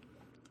Jaime.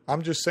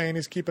 I'm just saying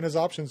he's keeping his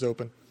options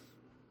open.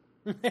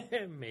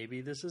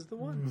 Maybe this is the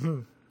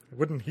one.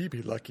 Wouldn't he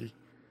be lucky?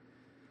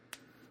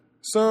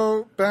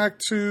 So, back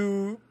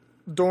to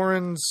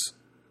Doran's,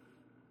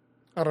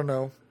 I don't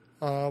know,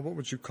 what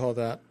would you call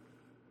that?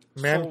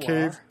 Man Solar.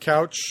 cave,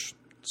 couch,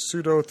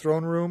 pseudo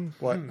throne room?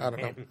 What? I don't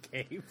know. Man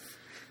cave.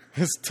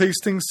 His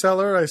tasting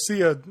cellar. I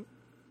see a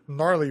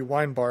gnarly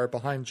wine bar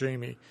behind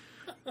Jamie.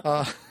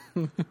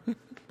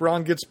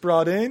 Bronn gets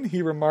brought in.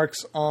 He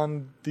remarks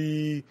on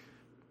the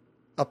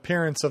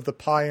appearance of the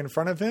pie in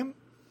front of him.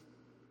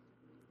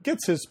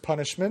 Gets his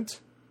punishment.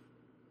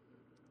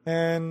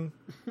 And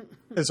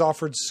is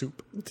offered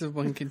soup. It's a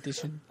one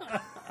condition.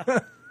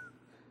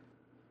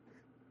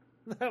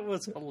 That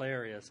was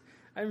hilarious.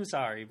 I'm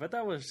sorry, but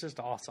that was just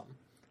awesome.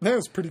 That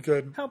was pretty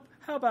good. How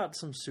about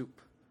some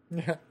soup?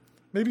 Yeah.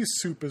 Maybe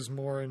soup is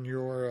more in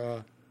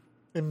your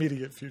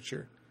immediate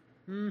future.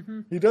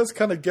 Mm-hmm. He does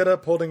kind of get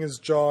up holding his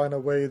jaw in a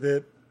way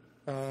that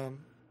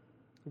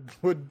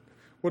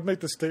would make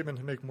the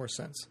statement make more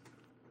sense.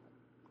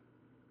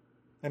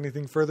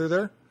 Anything further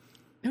there?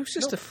 It was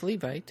just a flea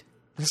bite.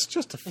 It's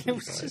just a flea It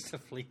was bite. just a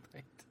flea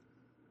bite.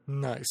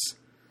 Nice.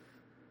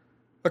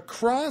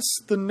 Across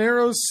the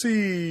narrow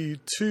sea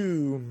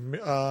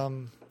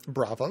to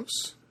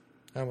Bravos.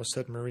 I almost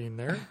said Marine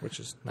there, which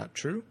is not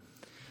true.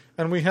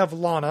 And we have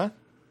Lana,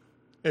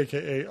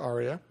 a.k.a.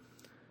 Arya,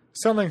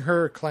 selling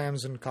her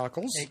clams and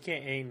cockles.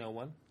 AKA no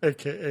one.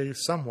 A.k.a.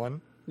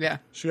 someone. Yeah.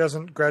 She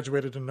hasn't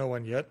graduated to no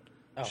one yet.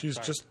 Oh, She's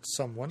sorry. just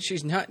someone.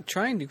 She's not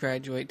trying to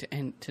graduate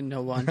to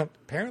no one.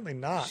 Apparently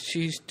not.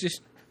 She's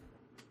just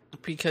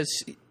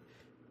because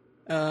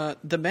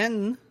the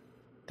man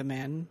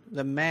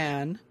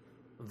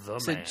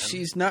said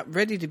she's not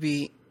ready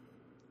to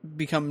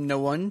become no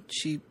one.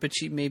 But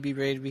she may be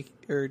ready to be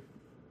ready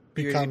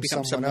to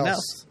become someone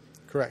else.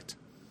 Correct.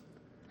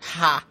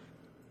 Ha!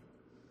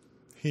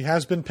 He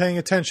has been paying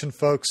attention,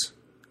 folks.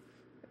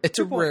 It's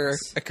a rare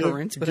points.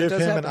 occurrence, but it Give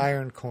does him happen. an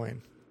iron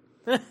coin.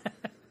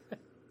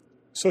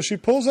 So she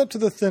pulls up to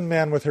the thin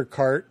man with her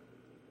cart.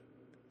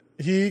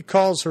 He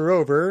calls her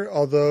over,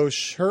 although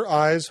her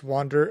eyes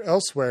wander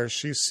elsewhere.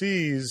 She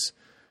sees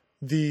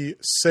the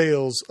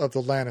sails of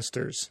the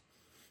Lannisters.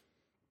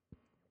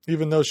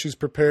 Even though she's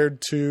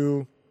prepared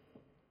to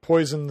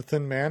poison the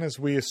thin man, as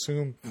we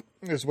assume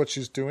is what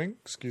she's doing.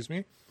 Excuse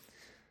me.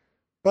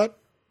 But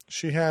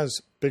she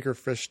has bigger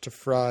fish to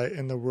fry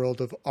in the world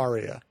of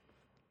Arya.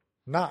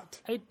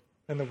 Not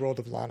in the world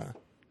of Lana.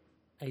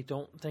 I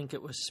don't think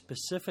it was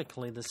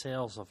specifically the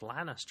sales of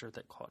Lannister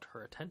that caught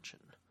her attention.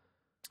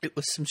 It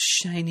was some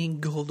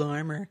shining gold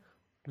armor.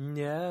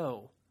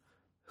 No.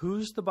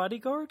 Who's the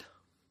bodyguard?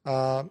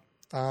 Damn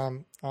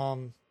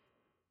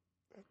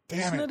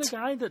Isn't it. it a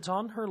guy that's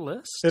on her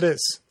list? It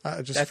is.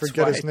 I just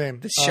forget his name.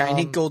 The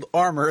shiny gold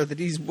armor that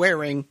he's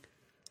wearing.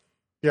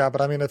 Yeah,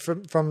 but I mean,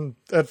 from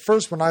at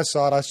first when I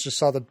saw it, I just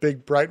saw the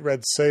big bright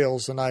red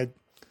sails, and I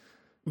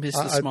Missed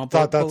the small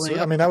thought boat that's. pulling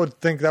I up. mean, I would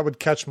think that would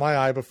catch my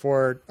eye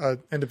before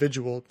an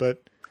individual,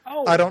 but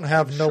Oh, I don't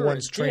have I'm no sure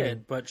one's it training.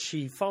 did, but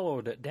she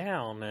followed it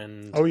down,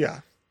 and Oh yeah,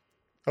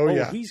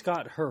 yeah. he's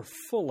got her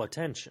full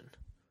attention.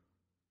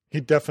 He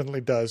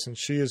definitely does, and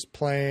she is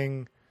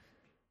playing.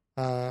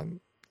 Playing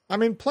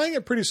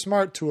it pretty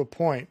smart to a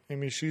point. I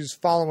mean, she's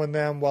following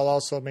them while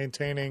also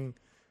maintaining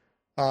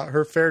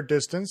her fair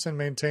distance and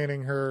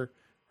maintaining her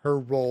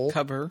role.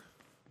 Cover.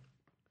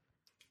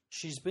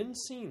 She's been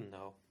seen,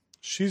 though.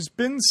 She's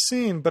been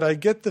seen, but I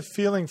get the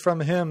feeling from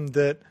him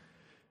that,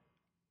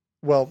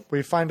 well,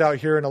 we find out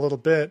here in a little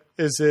bit,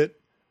 is it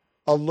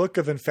a look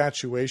of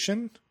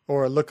infatuation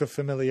or a look of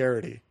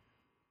familiarity?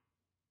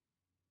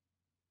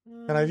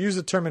 And I've used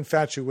the term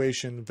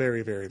infatuation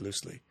very, very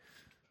loosely.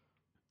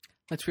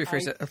 Let's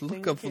rephrase it. A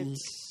look of. You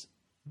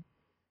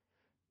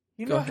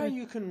Go know how ahead.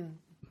 you can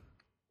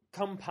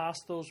come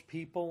past those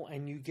people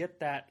and you get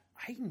that,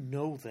 I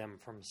know them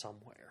from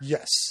somewhere.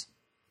 Yes.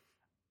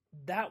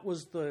 That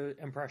was the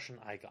impression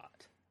I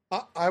got.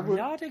 I would.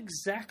 Not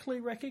exactly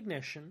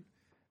recognition,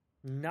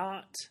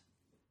 not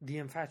the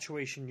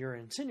infatuation you're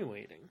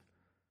insinuating.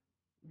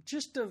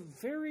 Just a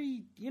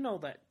very,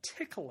 that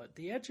tickle at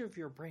the edge of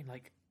your brain,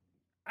 like,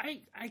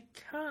 I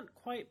can't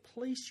quite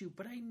place you,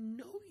 but I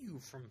know you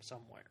from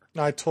somewhere.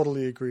 I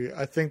totally agree.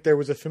 I think there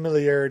was a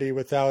familiarity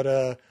without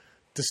a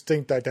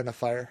distinct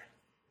identifier.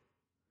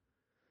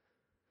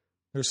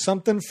 There's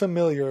something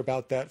familiar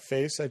about that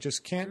face. I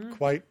just can't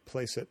quite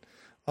place it.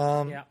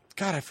 Yeah.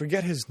 God, I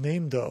forget his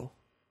name, though.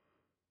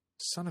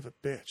 Son of a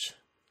bitch.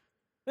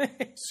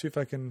 See if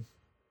I can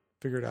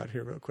figure it out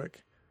here real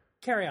quick.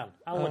 Carry on.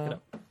 I'll look it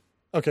up.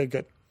 Okay,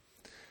 good.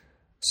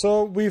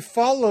 So we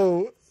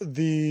follow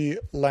the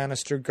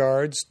Lannister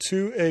guards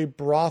to a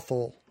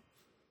brothel,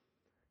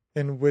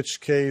 in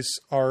which case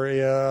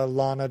Arya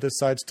Lana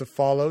decides to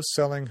follow,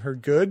 selling her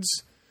goods,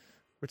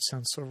 which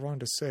sounds so wrong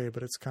to say,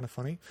 but it's kind of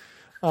funny.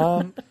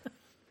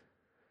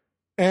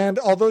 And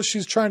although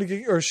she's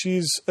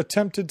she's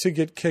attempted to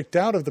get kicked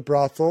out of the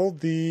brothel,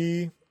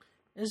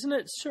 Isn't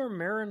it Sir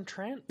Meryn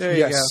Trant? There you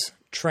yes, go.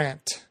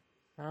 Trant.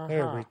 Uh-huh.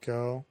 There we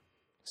go.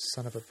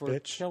 Son of a For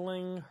bitch.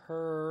 killing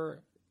her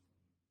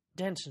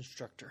dance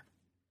instructor.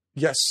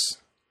 Yes.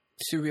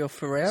 Cyril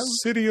Farrell?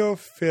 Sirio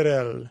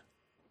Firel,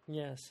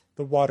 Yes.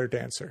 the water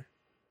dancer.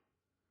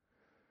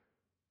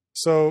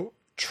 So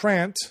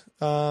Trant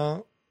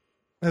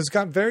has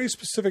got very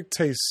specific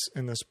tastes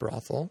in this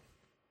brothel.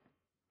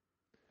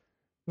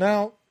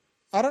 Now,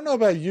 I don't know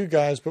about you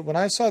guys, but when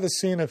I saw the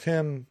scene of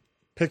him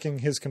picking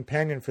his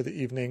companion for the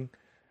evening,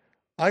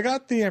 I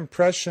got the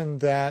impression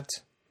that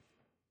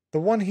the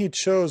one he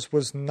chose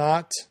was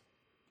not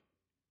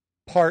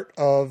part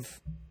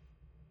of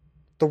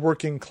the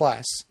working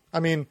class. I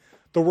mean,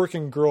 the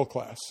working girl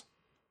class.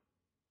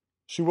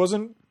 She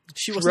wasn't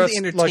She wasn't dressed the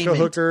entertainment. like a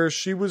hooker.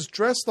 She was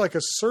dressed like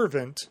a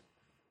servant,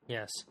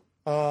 Yes.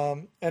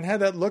 and had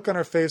that look on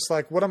her face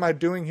like, what am I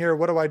doing here?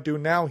 What do I do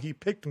now? He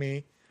picked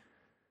me.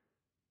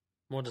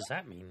 What does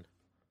that mean?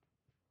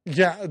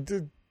 Yeah,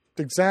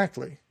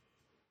 exactly.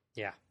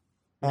 Yeah.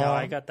 No,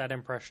 I got that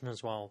impression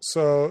as well.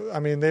 So, I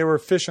mean, they were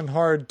fishing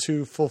hard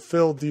to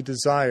fulfill the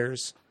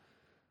desires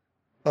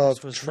of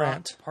This was Trant.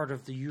 not part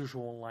of the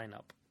usual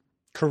lineup.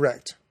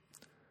 Correct.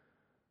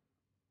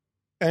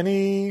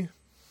 Well,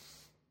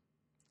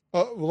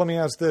 let me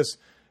ask this.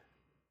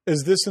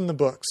 Is this in the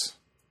books?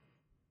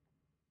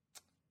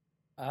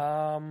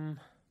 Um,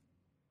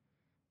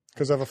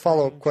 Because I have a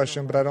follow-up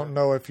question, but I don't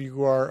know if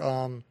you are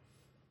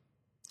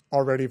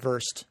already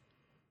versed.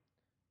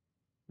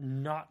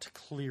 not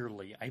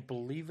clearly. I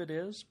believe it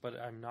is, but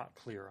I'm not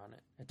clear on it.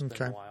 It's been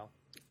Okay. a while.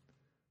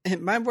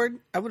 And my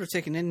word, I would have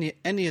taken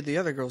any of the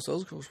other girls.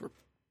 Those girls were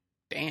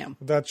damn.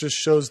 That just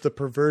shows the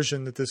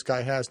perversion that this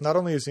guy has. Not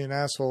only is he an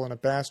asshole and a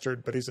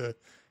bastard, but he's a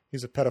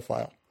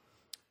pedophile.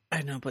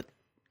 I know, but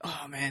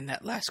oh man,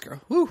 that last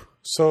girl. Whew.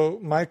 So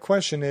my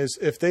question is,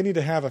 if they need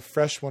to have a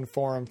fresh one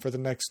for him for the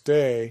next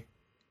day,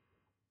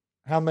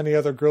 how many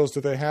other girls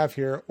do they have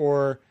here?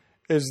 Or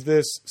is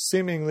this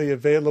seemingly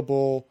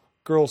available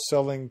girl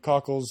selling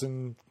cockles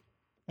and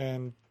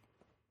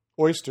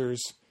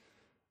oysters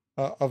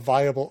a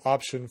viable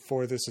option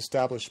for this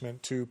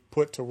establishment to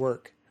put to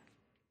work?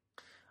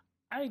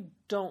 I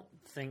don't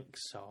think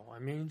so. I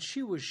mean,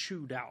 she was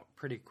shooed out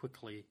pretty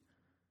quickly.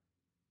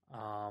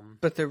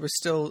 But there was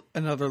still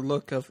another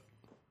look of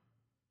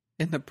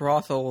in the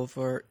brothel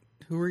for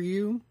who are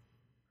you?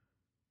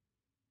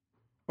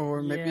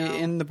 Or maybe Yeah.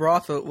 in the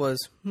brothel it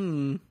was,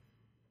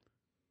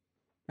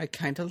 I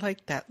kind of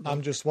like that look.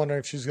 I'm just wondering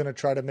if she's going to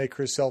try to make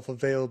herself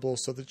available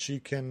so that she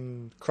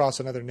can cross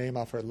another name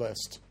off her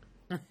list.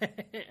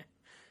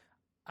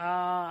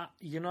 I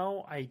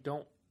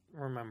don't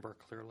remember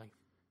clearly.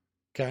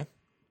 Okay.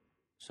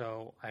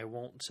 So I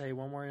won't say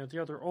one way or the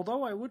other.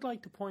 Although I would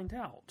like to point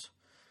out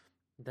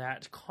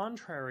that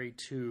contrary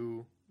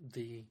to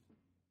the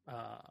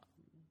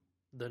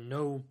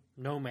no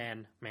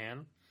man,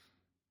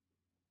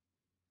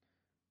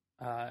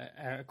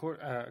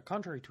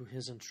 contrary to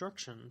his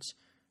instructions,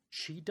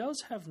 she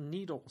does have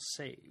Needle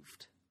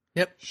saved.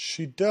 Yep.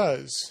 She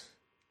does.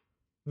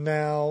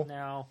 Now,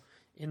 Now,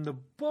 in the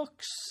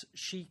books,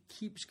 she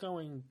keeps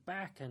going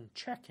back and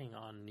checking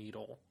on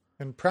Needle.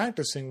 and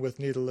practicing with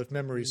Needle if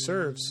memory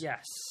serves.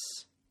 Yes.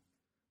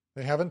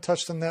 They haven't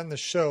touched on that in the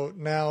show.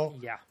 Now,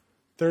 Yeah.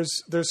 there's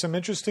some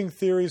interesting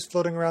theories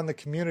floating around the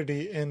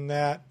community in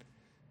that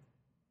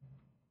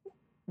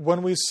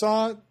when we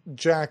saw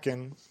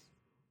Jackin,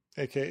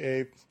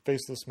 a.k.a.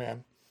 Faceless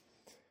Man,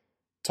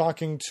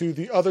 talking to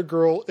the other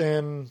girl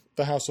in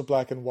the House of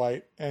Black and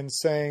White and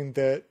saying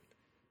that,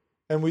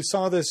 and we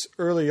saw this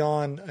early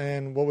on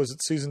in, what was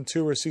it, season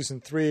 2 or season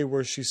 3,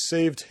 where she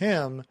saved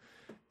him,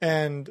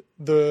 and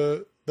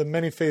the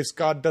many-faced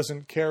God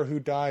doesn't care who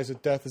dies, a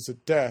death is a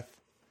death.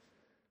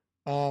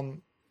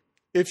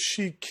 If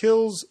she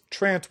kills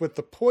Trant with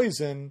the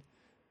poison,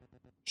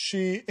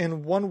 she,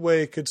 in one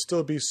way, could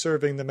still be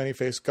serving the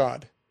many-faced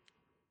God.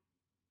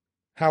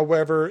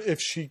 However, if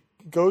she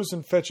goes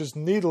and fetches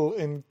Needle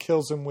and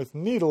kills him with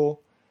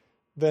Needle,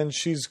 then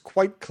she's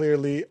quite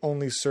clearly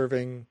only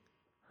serving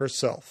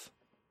herself.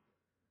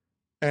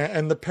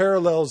 And the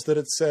parallels that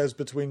it says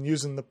between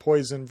using the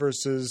poison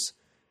versus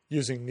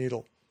using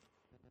Needle.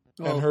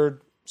 Well, and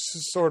her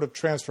sort of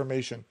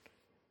transformation.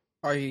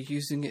 are you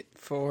using it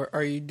for...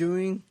 Are you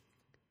doing...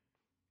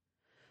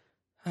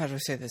 How do I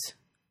say this?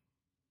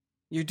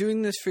 You're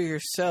doing this for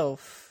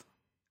yourself.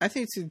 I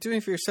think it's doing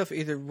it for yourself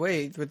either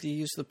way, whether you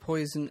use the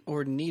poison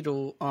or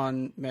Needle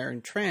on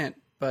Marin Trant,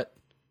 but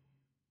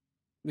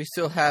we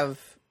still have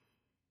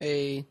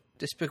a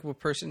despicable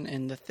person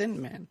in the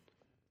Thin Man.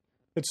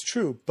 It's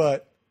true,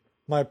 but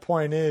my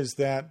point is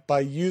that by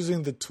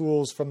using the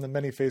tools from the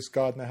many-faced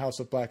God in the House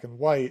of Black and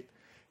White,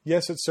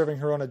 yes, it's serving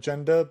her own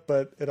agenda,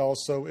 but it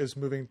also is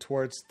moving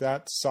towards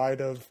that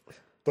side of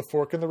the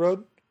fork in the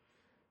road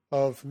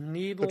of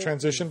Needle the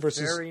transition is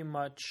versus... very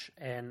much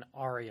an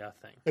Arya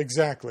thing.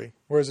 Exactly.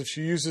 Whereas if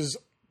she uses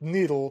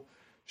Needle,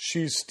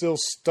 she's still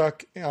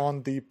stuck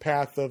on the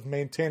path of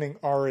maintaining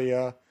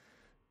Arya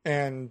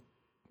and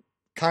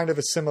kind of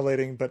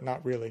assimilating, but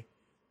not really.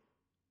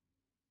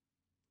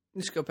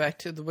 Let's go back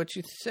to what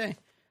you say.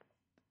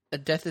 A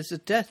death is a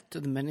death to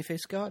the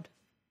many-faced God.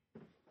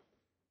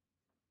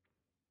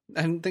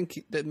 I don't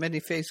think that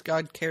many-faced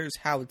God cares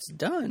how it's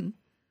done.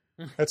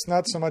 It's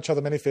not so much how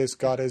the many-faced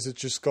god is,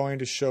 it's just going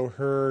to show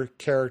her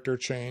character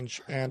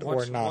change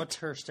or not. What's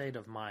her state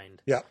of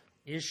mind? Yeah.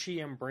 Is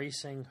she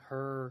embracing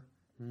her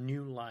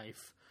new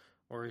life,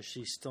 or is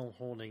she still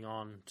holding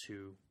on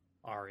to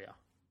Arya?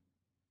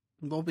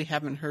 Well, we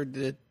haven't heard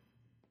the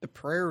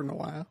prayer in a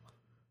while.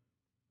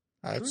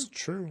 That's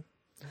true.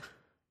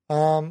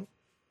 Now,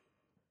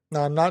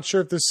 I'm not sure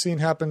if this scene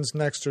happens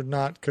next or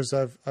not, because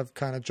I've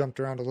kind of jumped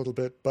around a little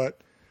bit, but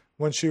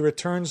when she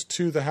returns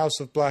to the House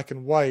of Black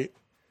and White,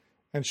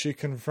 and she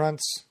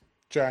confronts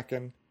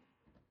Jaqen,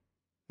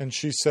 and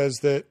she says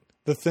that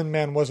the Thin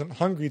Man wasn't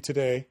hungry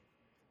today,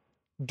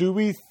 do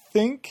we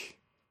think,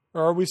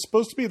 or are we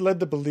supposed to be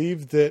led to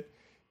believe that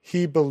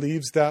he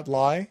believes that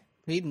lie?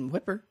 He didn't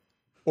whip her.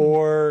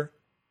 Or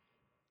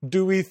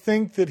do we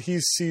think that he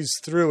sees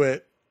through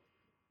it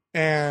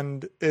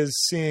and is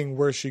seeing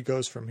where she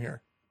goes from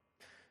here?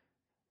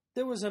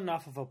 There was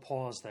enough of a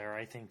pause there.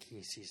 I think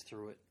he sees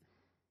through it.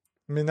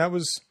 I mean, that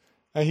was...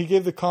 he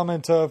gave the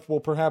comment of, well,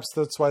 perhaps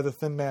that's why the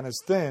Thin Man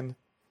is thin.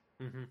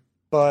 Mm-hmm.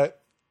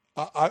 But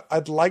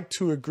I'd like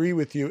to agree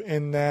with you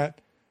in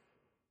that,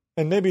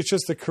 and maybe it's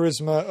just the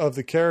charisma of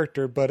the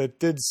character, but it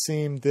did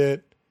seem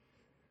that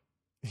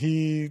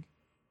he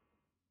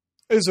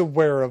is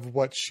aware of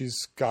what she's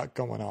got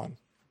going on.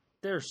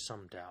 There's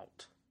some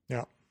doubt.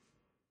 Yeah.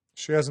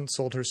 She hasn't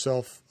sold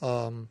herself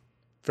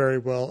very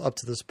well up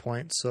to this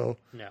point, so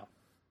no.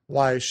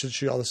 Why should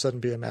she all of a sudden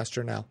be a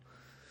master now?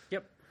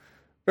 Yep.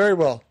 Very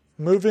well.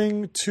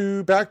 Moving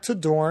back to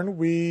Dorne,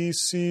 we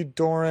see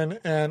Doran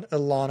and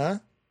Ilana,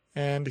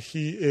 and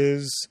he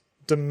is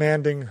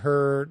demanding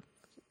her,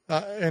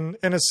 in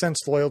a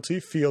sense, loyalty,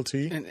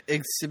 fealty. An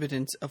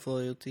exhibitance of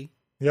loyalty.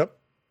 Yep.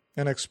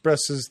 And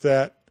expresses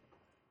that,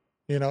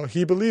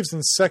 he believes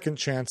in second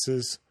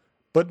chances,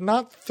 but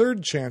not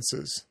third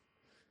chances.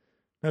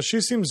 Now,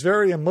 she seems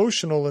very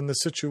emotional in the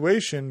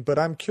situation, but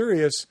I'm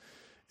curious,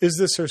 is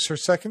this her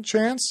second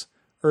chance,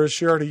 or has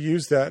she already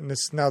used that and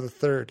it's now the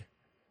third?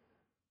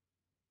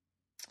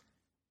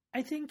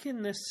 I think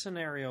in this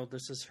scenario,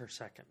 this is her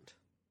second.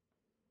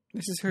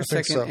 This is her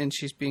second, and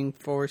she's being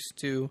forced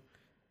to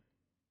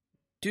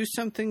do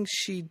something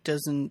she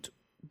doesn't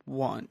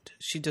want.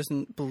 She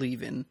doesn't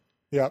believe in.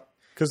 Yeah,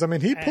 because,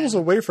 he pulls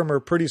away from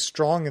her pretty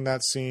strong in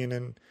that scene,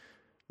 and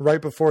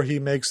right before he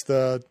makes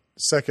the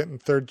second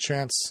and third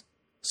chance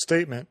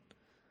statement.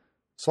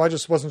 So I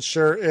just wasn't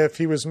sure if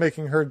he was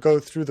making her go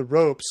through the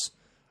ropes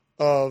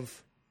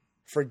of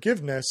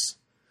forgiveness,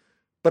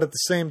 but at the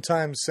same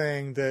time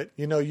saying that,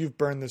 you've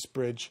burned this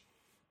bridge.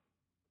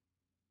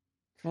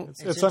 Well,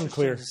 it's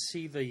unclear to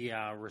see the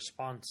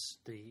response,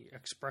 the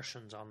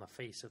expressions on the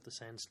face of the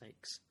Sand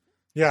Snakes.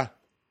 Yeah.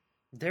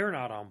 They're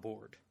not on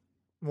board.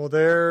 Well,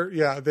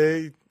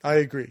 I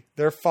agree.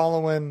 They're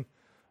following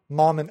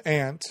Mom and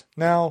Aunt.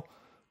 Now,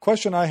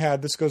 question I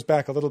had, this goes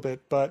back a little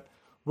bit, but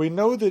we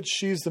know that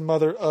she's the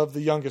mother of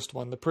the youngest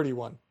one, the pretty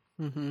one.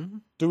 Mm-hmm.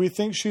 Do we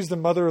think she's the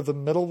mother of the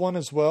middle one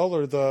as well,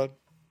 or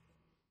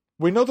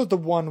we know that the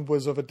one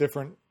was of a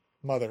different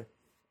mother,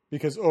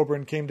 because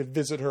Oberyn came to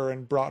visit her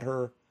and brought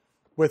her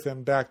with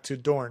him back to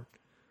Dorne.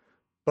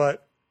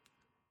 But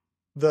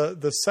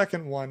the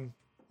second one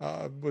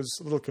was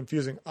a little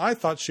confusing. I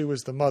thought she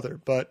was the mother,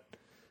 but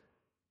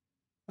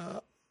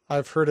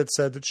I've heard it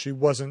said that she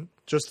wasn't.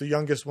 Just the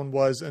youngest one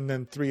was, and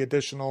then 3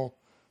 additional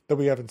that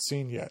we haven't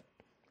seen yet.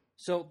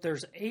 So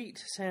there's 8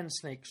 Sand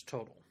Snakes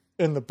total.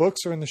 In the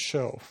books or in the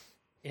show?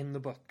 In the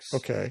books.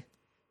 Okay.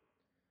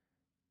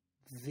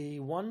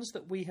 The ones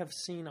that we have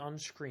seen on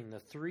screen, the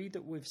 3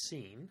 that we've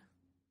seen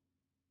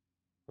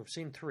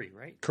 3,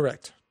 right?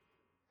 Correct.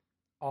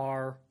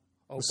 Are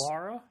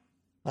Obara,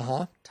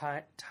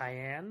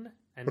 Tyann,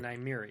 and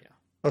Nymeria.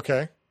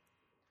 Okay.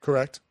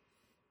 Correct.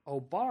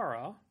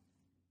 Obara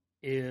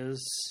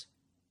is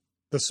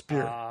the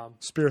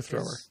spear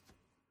thrower.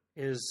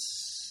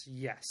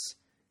 Yes.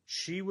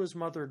 She was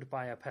mothered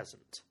by a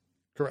peasant.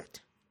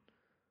 Correct.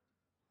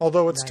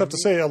 Although it's tough to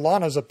say,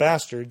 Alana's a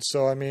bastard,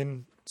 so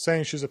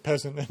saying she's a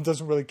peasant, it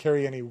doesn't really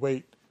carry any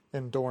weight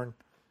in Dorne.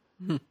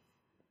 Hmm.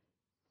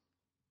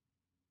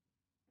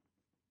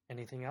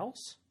 Anything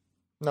else?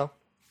 No.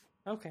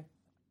 Okay.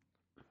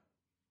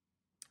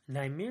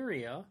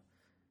 Nymeria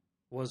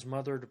was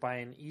mothered by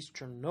an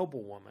Eastern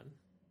noblewoman.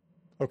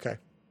 Okay.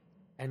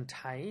 And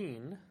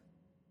Tyann,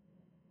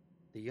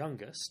 the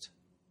youngest,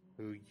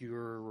 who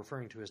you're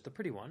referring to as the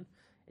pretty one,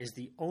 is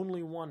the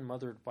only one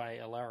mothered by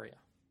Ellaria.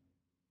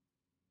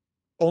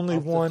 Only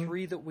one? The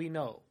 3 that we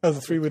know. Of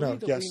the 3 we know,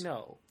 yes. We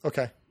know.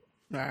 Okay.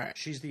 All right.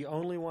 She's the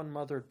only one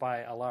mothered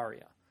by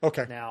Ellaria.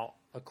 Okay. Now,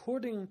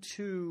 according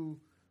to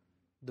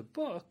the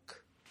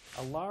book,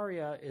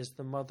 Ellaria is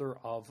the mother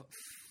of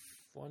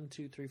 1,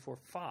 2, 3, 4,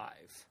 5.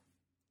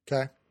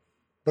 Okay.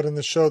 But in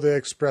the show, they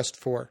expressed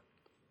 4.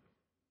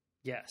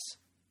 Yes.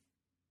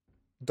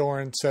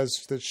 Doran says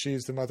that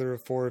she's the mother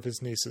of 4 of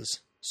his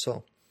nieces.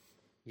 So.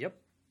 Yep.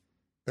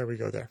 There we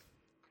go there.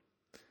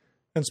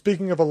 And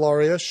speaking of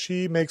Ellaria,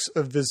 she makes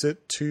a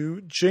visit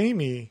to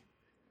Jaime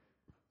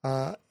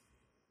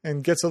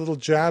and gets a little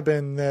jab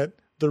in that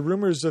the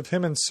rumors of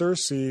him and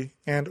Cersei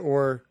and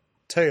or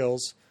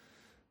tales,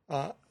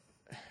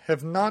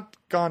 have not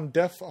gone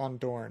deaf on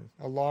Dorne.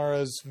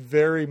 Alara's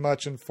very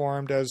much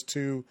informed as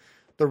to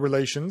the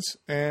relations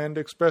and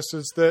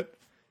expresses that,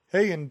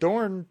 hey, in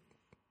Dorne,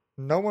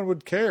 no one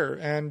would care.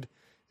 And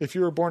if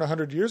you were born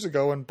 100 years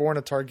ago and born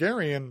a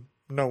Targaryen,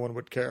 no one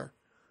would care.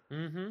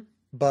 Mm-hmm.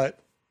 But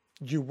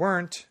you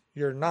weren't,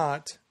 you're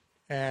not,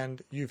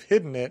 and you've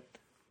hidden it,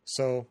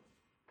 so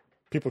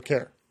people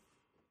care.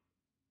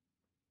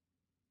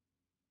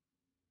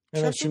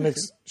 And then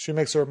she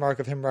makes a remark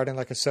of him writing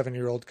like a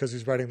 7-year-old because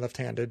he's writing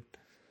left-handed,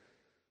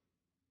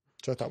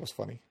 which I thought was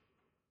funny.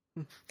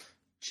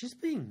 She's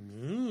being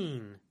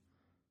mean.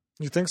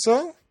 You think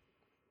so?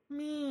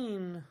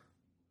 Mean.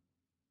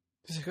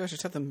 He's like, oh,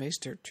 just have the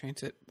maester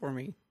transit for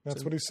me.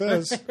 That's what he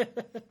says.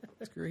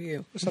 Screw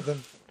you. Or something.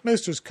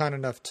 Maester's kind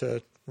enough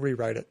to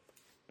rewrite it.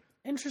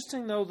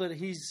 Interesting, though, that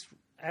he's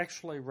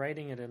actually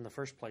writing it in the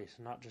first place,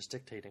 not just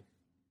dictating.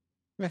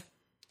 Yeah.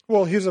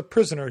 Well, he's a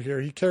prisoner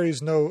here. He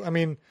carries no... I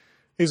mean,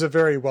 he's a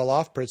very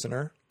well-off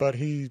prisoner, but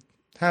he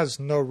has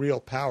no real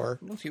power.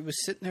 Well, he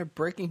was sitting there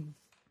breaking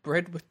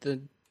bread with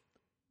the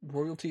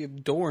royalty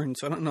of Dorne,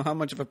 so I don't know how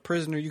much of a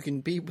prisoner you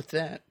can be with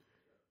that.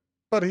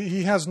 But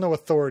he has no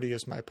authority,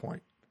 is my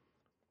point.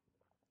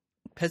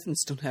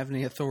 Peasants don't have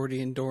any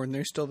authority in Dorne.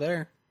 They're still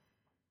there.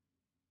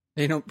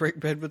 They don't break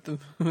bread with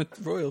with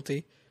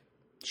royalty.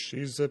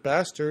 She's a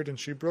bastard, and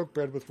she broke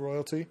bread with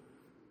royalty.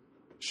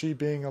 She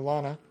being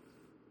Alana.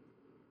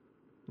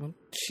 Well,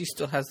 she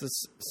still has the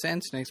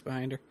sand snakes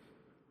behind her.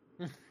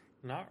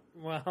 Not,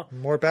 well...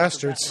 More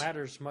bastards. That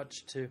matters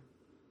much to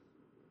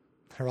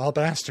They're all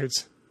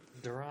bastards.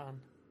 Duran.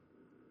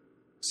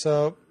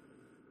 So,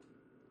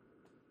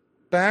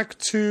 back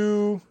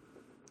to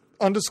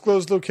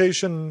undisclosed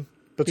location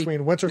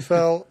between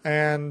Winterfell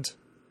and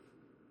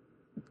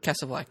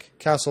Castle Black.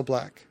 Castle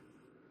Black.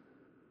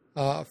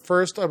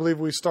 First, I believe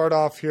we start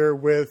off here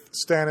with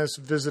Stannis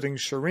visiting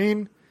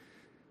Shireen,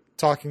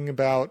 talking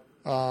about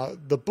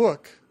the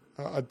book,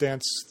 A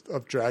Dance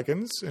of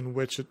Dragons, in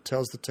which it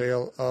tells the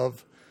tale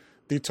of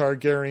the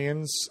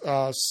Targaryens'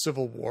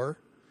 civil war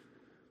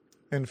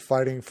and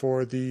fighting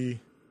for the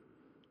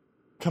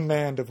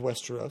command of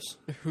Westeros.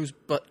 Whose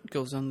butt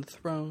goes on the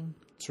throne.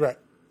 That's right.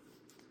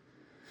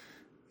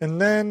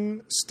 And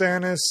then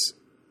Stannis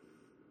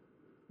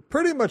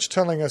pretty much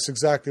telling us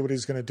exactly what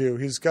he's going to do.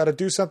 He's got to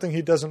do something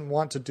he doesn't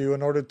want to do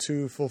in order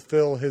to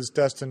fulfill his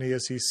destiny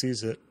as he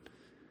sees it.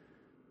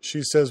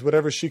 She says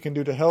whatever she can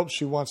do to help,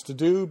 she wants to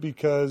do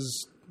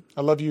because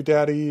I love you,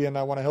 Daddy, and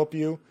I want to help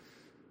you,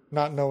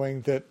 not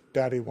knowing that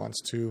Daddy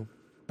wants to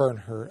burn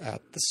her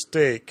at the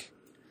stake.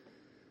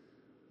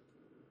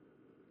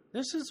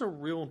 This is a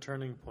real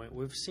turning point.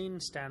 We've seen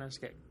Stannis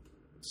get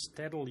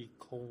steadily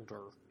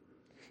colder.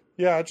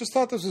 Yeah, I just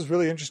thought this was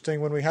really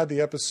interesting when we had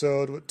the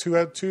episode,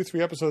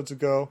 3 episodes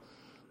ago,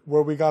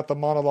 where we got the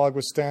monologue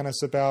with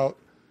Stannis about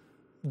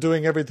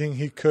doing everything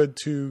he could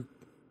to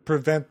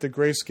prevent the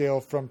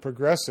grayscale from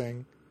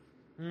progressing.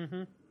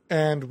 Mm-hmm.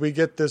 And we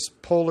get this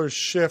polar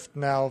shift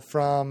now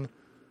from...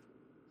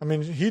 I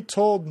mean, he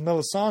told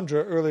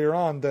Melisandre earlier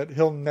on that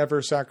he'll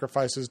never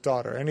sacrifice his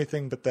daughter,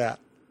 anything but that.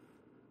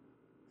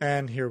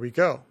 And here we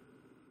go.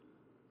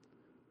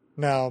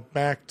 Now,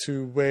 back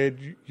to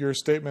Wade, your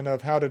statement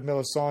of how did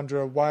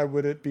Melisandre, why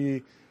would it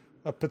be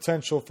a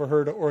potential for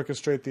her to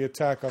orchestrate the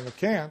attack on the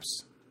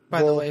camps?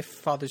 By the way,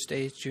 Father's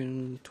Day is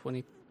June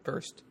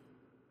 21st.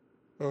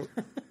 Oh,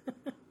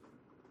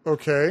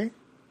 okay.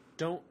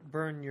 Don't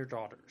burn your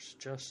daughters,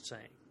 just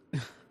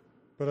saying.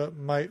 But it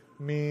might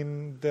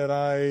mean that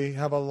I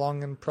have a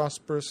long and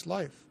prosperous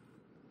life.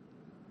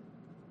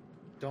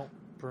 Don't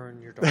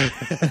burn your daughters.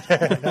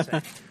 That's all I'm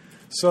saying.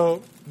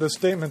 So, the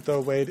statement,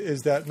 though, Wade,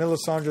 is that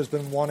Melisandre's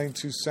been wanting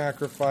to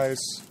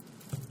sacrifice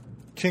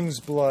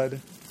King's blood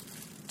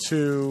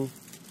to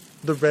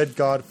the Red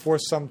God for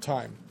some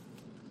time.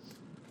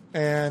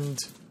 And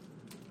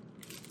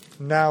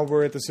now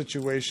we're at the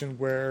situation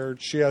where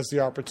she has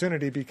the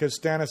opportunity because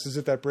Stannis is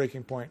at that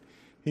breaking point.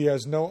 He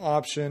has no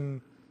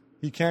option.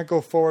 He can't go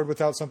forward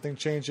without something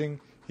changing.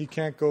 He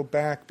can't go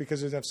back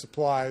because he doesn't have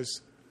supplies.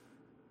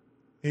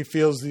 He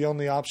feels the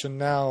only option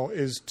now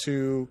is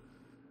to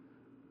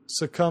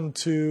succumb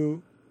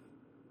to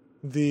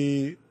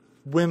the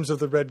whims of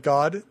the Red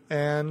God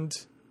and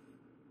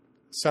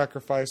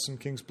sacrifice some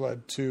King's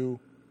blood to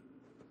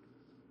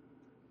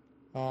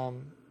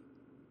the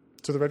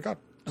Red God.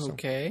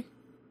 Okay.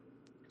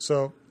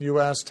 So you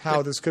asked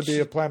how this could be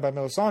a plan by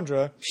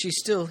Melisandre. She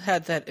still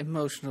had that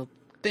emotional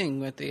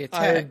thing with the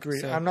attack. I agree.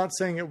 So. I'm not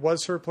saying it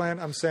was her plan.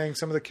 I'm saying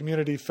some of the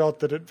community felt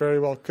that it very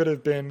well could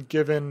have been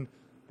given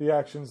the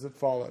actions that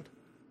followed.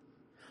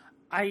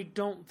 I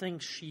don't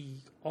think she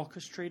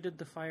orchestrated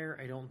the fire.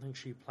 I don't think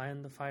she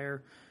planned the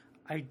fire.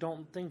 I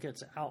don't think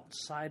it's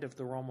outside of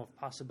the realm of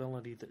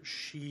possibility that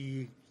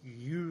she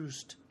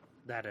used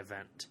that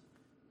event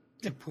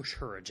to push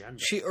her agenda.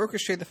 She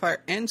orchestrated the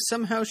fire, and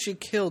somehow she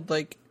killed,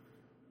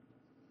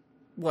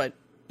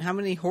 how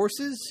many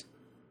horses?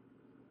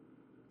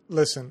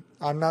 Listen,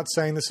 I'm not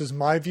saying this is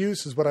my view.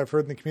 This is what I've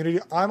heard in the community.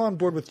 I'm on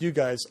board with you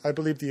guys. I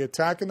believe the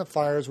attack and the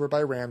fires were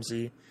by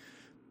Ramsay.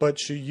 but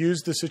she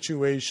used the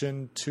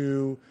situation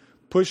to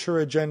push her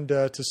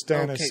agenda to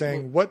Stannis,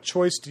 saying, what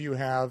choice do you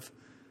have?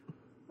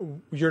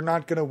 You're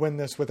not going to win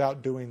this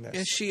without doing this.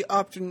 And she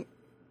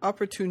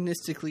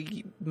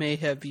opportunistically may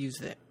have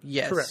used it.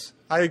 Yes. Correct.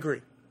 I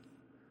agree.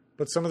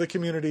 But some of the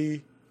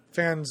community,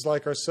 fans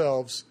like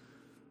ourselves,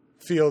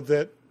 feel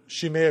that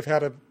she may have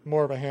had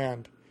more of a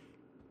hand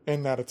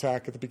in that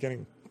attack at the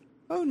beginning.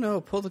 Oh no,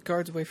 pull the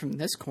guards away from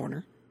this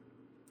corner.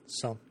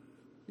 So,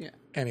 yeah.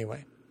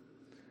 Anyway.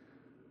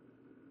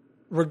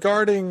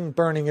 Regarding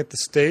burning at the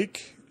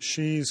stake,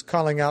 she's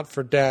calling out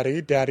for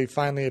Daddy. Daddy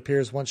finally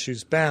appears once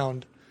she's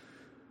bound.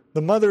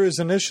 The mother is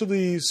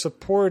initially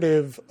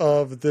supportive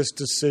of this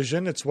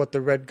decision. It's what the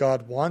Red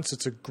God wants.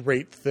 It's a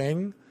great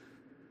thing.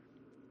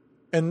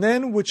 And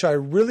then, which I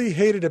really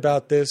hated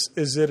about this,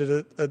 is that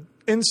at an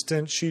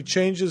instant she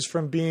changes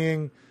from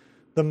being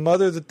the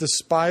mother that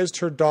despised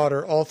her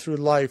daughter all through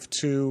life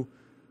to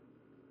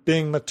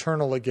being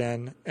maternal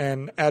again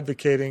and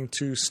advocating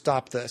to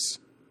stop this.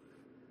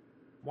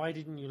 Why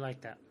didn't you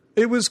like that?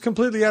 It was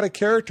completely out of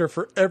character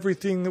for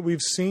everything that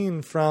we've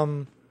seen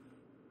from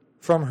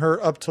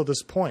her up till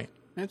this point.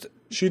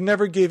 She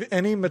never gave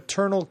any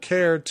maternal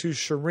care to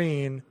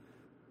Shireen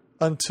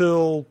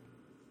until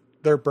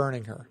they're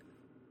burning her.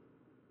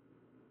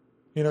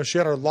 You know, she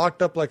had her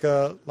locked up like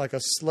a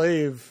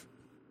slave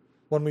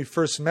when we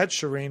first met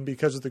Shireen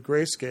because of the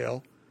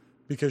grayscale,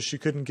 because she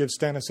couldn't give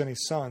Stannis any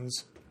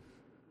sons.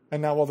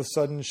 And now all of a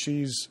sudden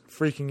she's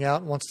freaking out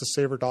and wants to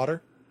save her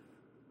daughter.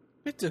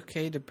 It's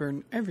okay to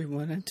burn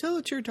everyone until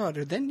it's your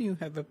daughter. Then you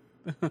have a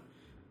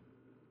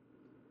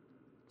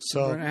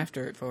so burn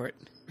after it for it.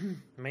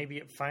 Maybe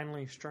it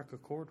finally struck a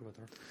chord with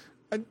her.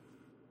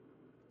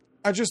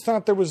 I just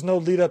thought there was no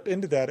lead up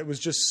into that. It was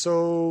just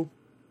so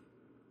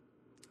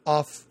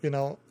off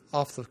the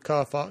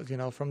cuff,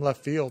 from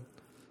left field.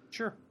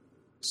 Sure.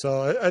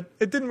 So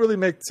it didn't really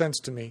make sense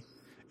to me.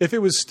 If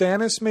it was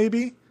Stannis,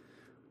 maybe,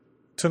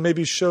 to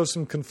maybe show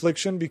some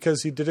confliction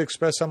because he did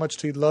express how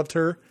much he loved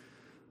her,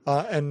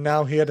 and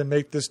now he had to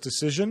make this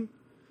decision.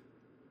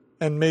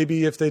 And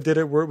maybe if they did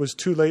it where it was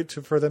too late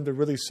for them to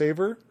really save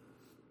her,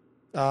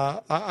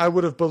 I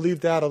would have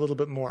believed that a little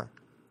bit more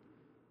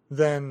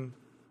than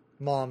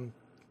Mom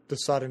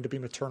deciding to be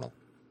maternal.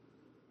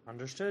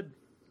 Understood.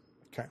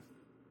 Okay.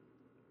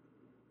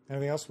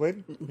 Anything else,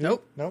 Wade?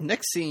 Nope. Nope.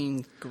 Next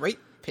scene, Great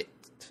Pit.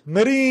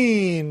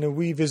 Marine.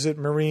 We visit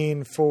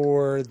Marine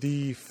for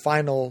the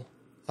final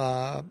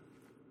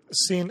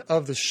scene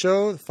of the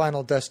show, the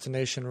final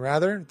destination,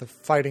 rather, the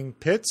fighting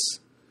pits,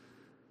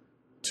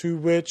 to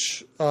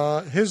which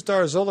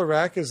Hisdar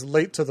Zolarak is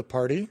late to the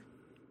party.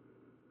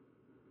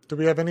 Do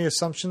we have any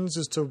assumptions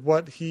as to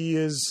what he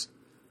is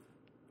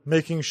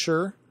making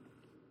sure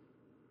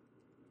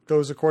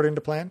goes according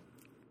to plan?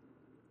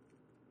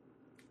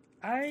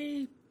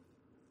 I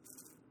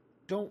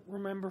don't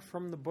remember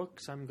from the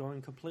books. I'm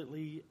going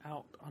completely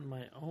out on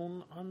my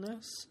own on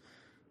this.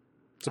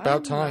 It's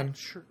about time.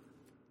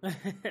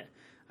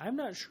 I'm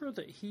not sure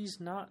that he's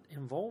not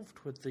involved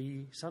with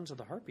the Sons of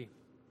the Harpy.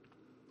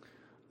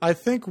 I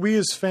think we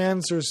as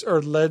fans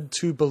are led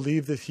to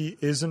believe that he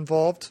is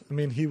involved. I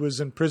mean, he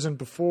was in prison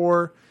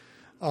before.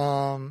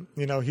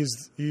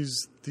 He's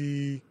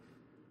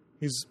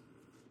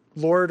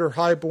Lord or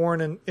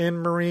Highborn in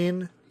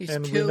Marine,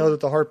 and we know that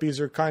the Harpies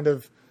are kind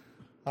of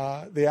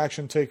the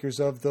action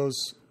takers of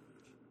those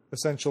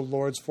essential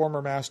lords,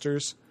 former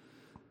masters.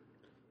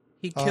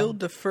 He killed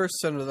the first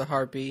son of the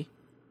Harpy,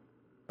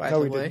 by the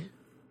way. Didn't.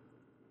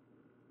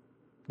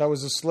 That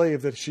was a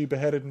slave that she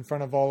beheaded in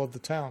front of all of the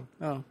town.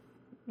 Oh,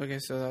 okay,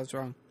 so that was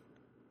wrong.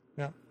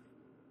 Yeah.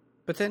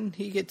 But then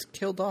he gets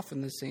killed off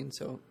in this scene,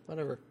 so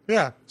whatever.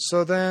 Yeah,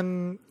 so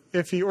then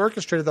if he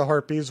orchestrated the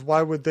Harpies,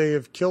 why would they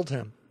have killed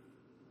him?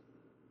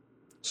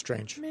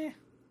 Strange.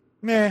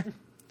 Meh.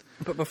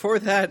 But before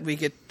that, we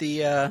get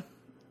the,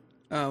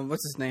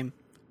 what's his name?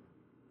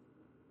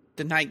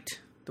 The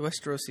Knight. The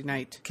Westerosi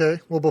Knight. Okay,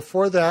 well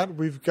before that,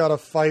 we've got a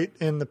fight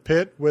in the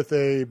pit with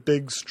a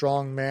big,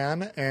 strong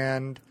man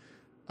and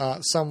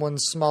someone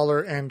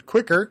smaller and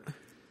quicker.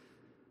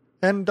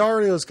 And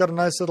Dario's got a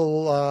nice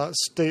little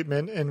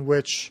statement in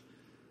which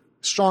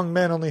strong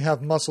men only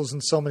have muscles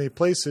in so many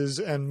places,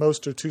 and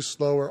most are too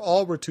slow, or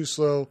all were too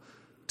slow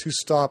to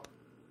stop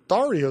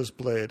Dario's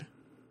blade.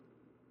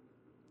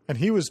 And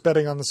he was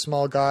betting on the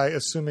small guy,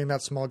 assuming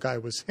that small guy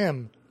was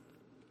him.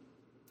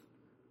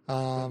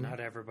 But not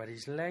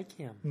everybody's like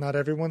him. Not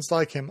everyone's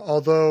like him.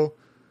 Although,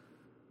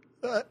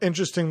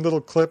 interesting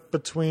little clip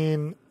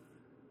between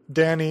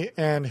Dany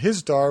and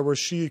Hisdar where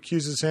she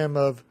accuses him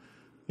of,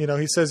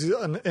 he says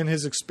in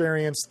his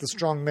experience, the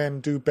strong men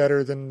do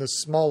better than the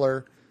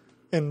smaller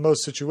in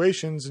most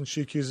situations. And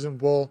she accuses him,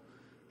 well,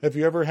 have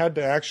you ever had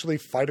to actually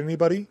fight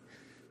anybody?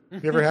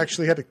 Have you ever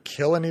actually had to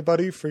kill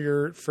anybody for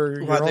your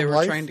own life? While they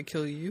were trying to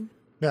kill you?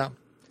 Yeah.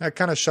 That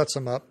kind of shuts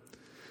him up.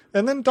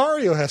 And then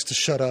Daario has to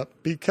shut up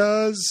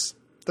because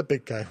the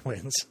big guy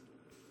wins.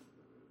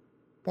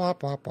 Blah,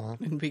 blah, blah.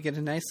 And we get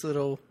a nice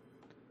little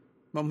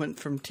moment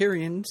from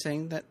Tyrion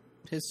saying that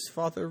his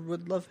father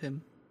would love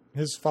him.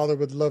 His father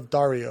would love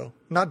Daario.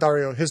 Not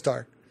Daario,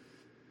 Hisdar.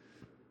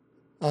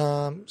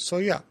 So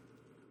yeah,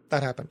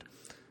 that happened.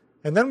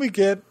 And then we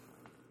get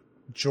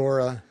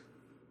Jorah,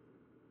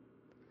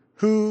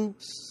 who...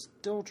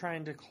 Still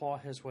trying to claw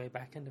his way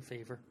back into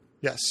favor.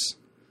 Yes.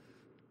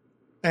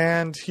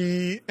 And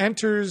he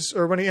enters,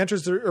 or when he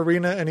enters the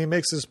arena and he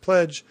makes his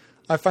pledge,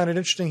 I find it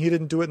interesting he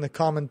didn't do it in the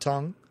common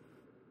tongue.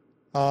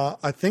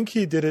 I think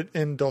he did it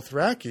in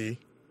Dothraki,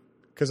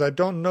 because I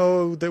don't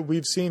know that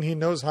we've seen he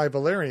knows High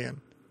Valyrian.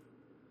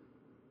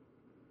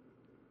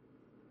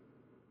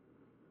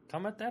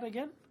 Come at that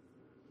again?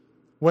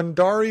 When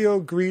Dario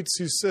greets,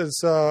 he says,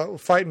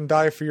 fight and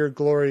die for your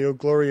glory, O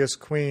glorious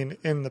queen,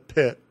 in the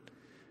pit.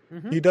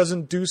 Mm-hmm. He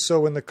doesn't do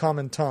so in the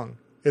common tongue.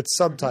 It's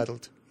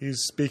subtitled. Mm-hmm.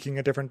 He's speaking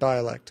a different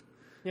dialect.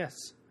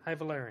 Yes, High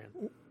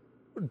Valyrian.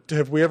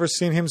 Have we ever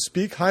seen him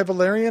speak High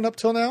Valyrian up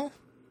till now?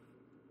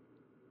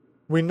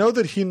 We know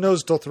that he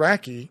knows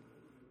Dothraki.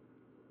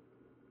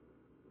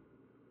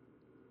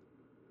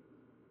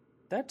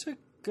 That's a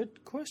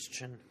good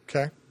question.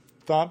 Okay.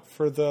 Thought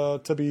for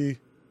to be...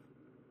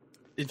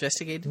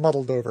 investigated?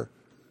 Muddled over.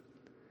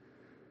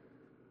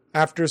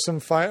 After some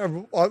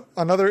fire...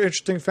 Another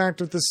interesting fact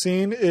of the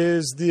scene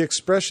is the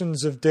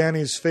expressions of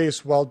Dany's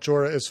face while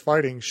Jorah is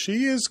fighting.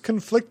 She is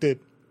conflicted.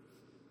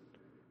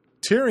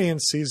 Tyrion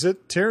sees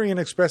it. Tyrion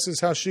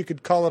expresses how she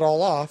could call it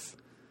all off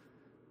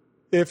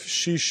if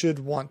she should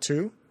want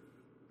to.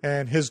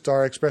 And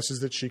Hizdahr expresses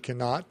that she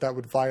cannot. That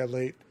would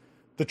violate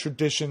the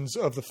traditions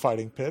of the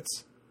fighting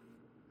pits.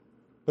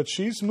 But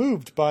she's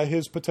moved by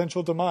his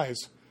potential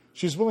demise.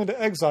 She's willing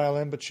to exile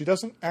him, but she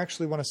doesn't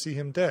actually want to see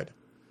him dead.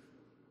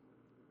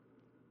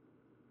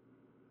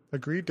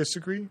 Agree?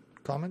 Disagree?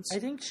 Comments? I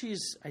think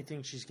she's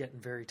getting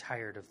very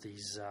tired of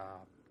these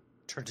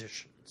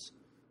traditions.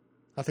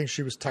 I think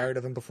she was tired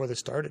of him before they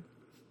started.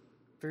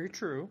 Very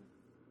true.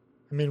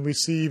 I mean, we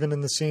see even in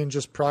the scene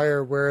just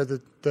prior where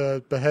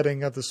the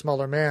beheading of the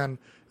smaller man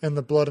and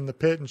the blood in the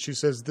pit, and she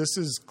says, "This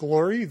is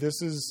glory.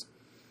 This is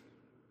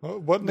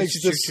what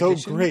makes this so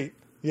great."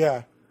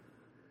 Yeah.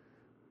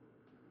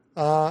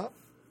 And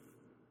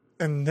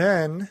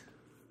then,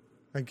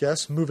 I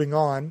guess, moving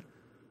on,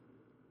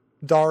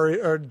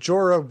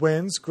 Jorah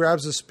wins,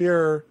 grabs a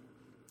spear.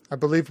 I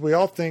believe we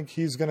all think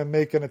he's going to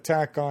make an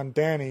attack on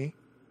Dany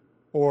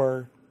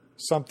or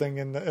something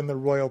in the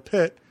royal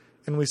pit,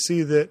 and we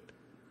see that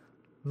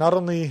not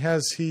only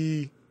has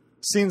he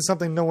seen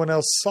something no one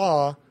else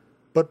saw,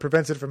 but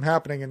prevents it from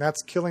happening, and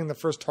that's killing the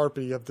first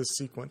harpy of this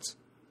sequence.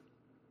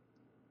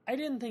 I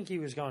didn't think he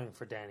was going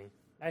for Dany.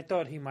 I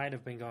thought he might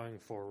have been going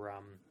for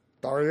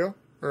Dario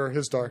or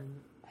Hizdahr?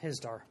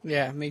 Hizdahr.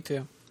 Yeah, me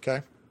too.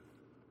 Okay.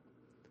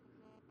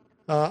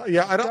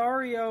 Yeah, I don't...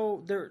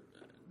 Dario,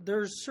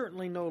 there's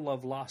certainly no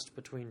love lost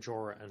between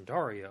Jorah and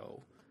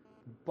Dario,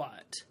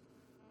 but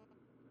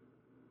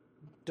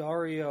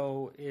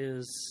Dario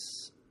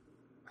is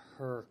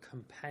her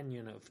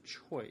companion of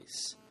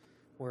choice,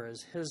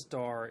 whereas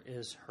Hizdahr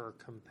is her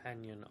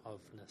companion of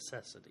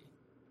necessity.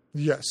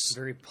 Yes.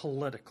 Very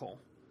political.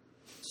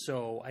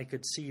 So I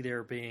could see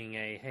there being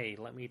hey,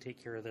 let me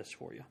take care of this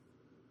for you.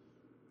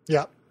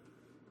 Yeah,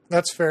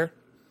 that's fair.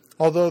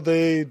 Although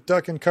they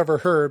duck and cover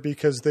her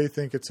because they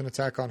think it's an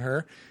attack on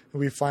her. And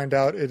we find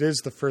out it is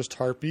the first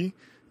harpy.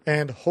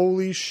 And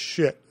holy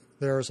shit,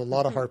 there's a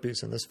lot of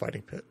harpies in this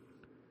fighting pit.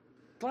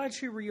 Glad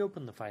she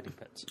reopened the fighting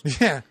pits.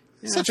 Yeah,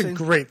 such a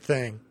great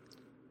thing.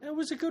 It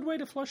was a good way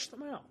to flush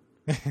them out.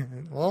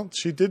 Well,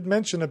 she did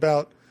mention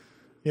about,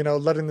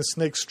 letting the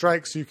snake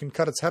strike so you can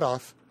cut its head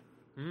off.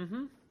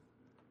 Mm-hmm.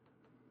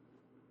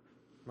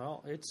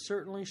 Well, it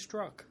certainly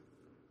struck.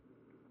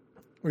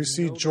 We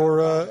see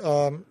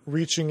Jorah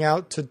reaching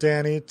out to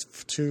Dany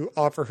to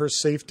offer her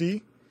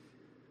safety.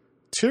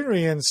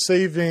 Tyrion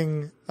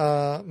saving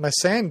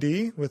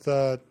Missandei with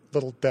a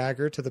little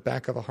dagger to the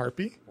back of a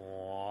harpy.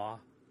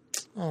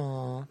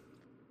 Aww.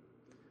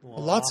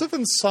 Lots of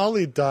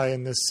Unsullied die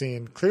in this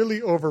scene.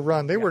 Clearly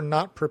overrun. They were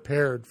not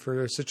prepared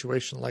for a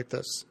situation like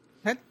this.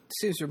 That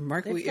seems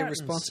remarkably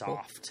irresponsible.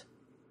 Soft.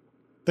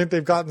 Think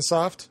they've gotten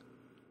soft?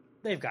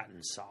 They've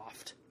gotten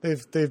soft.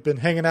 They've been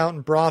hanging out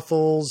in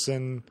brothels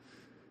and,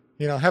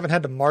 haven't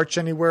had to march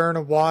anywhere in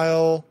a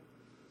while.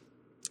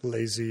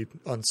 Lazy,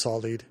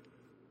 Unsullied.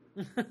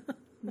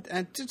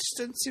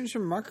 That seems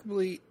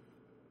remarkably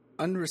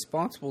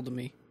unresponsible to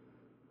me.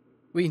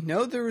 We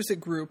know there was a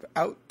group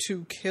out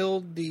to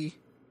kill the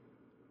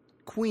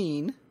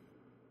queen.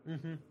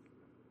 Mm-hmm.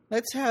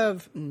 Let's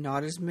have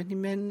not as many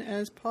men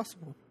as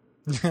possible.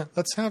 Yeah,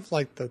 let's have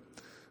the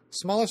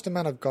smallest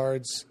amount of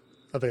guards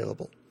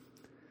available.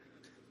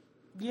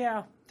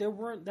 Yeah, there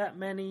weren't that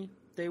many.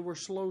 They were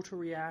slow to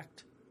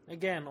react.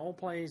 Again, all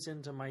plays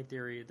into my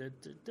theory that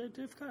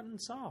they've gotten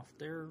soft.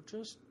 They're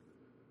just...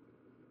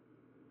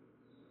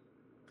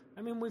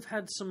 I mean, we've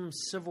had some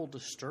civil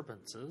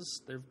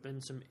disturbances. There have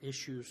been some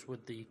issues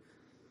with the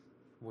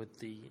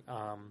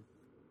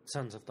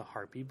Sons of the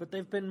Harpy, but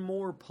they've been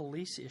more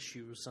police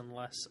issues and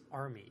less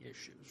army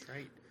issues,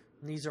 right?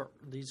 And these are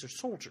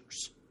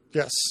soldiers.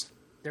 Yes.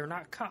 They're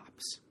not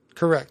cops.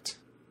 Correct.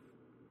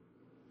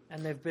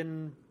 And they've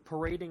been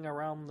parading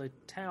around the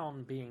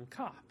town being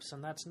cops,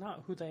 and that's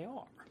not who they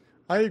are.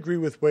 I agree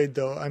with Wade,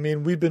 though. I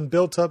mean, we've been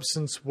built up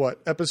since,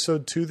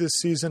 episode 2 this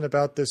season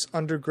about this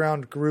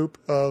underground group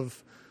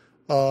of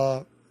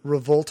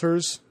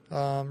revolters,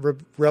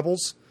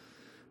 rebels.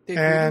 They've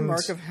made a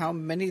mark of how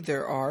many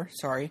there are.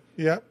 Sorry.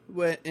 Yeah.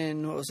 What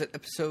was it,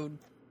 episode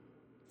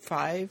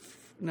 5?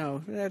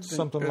 No.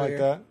 Something like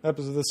that.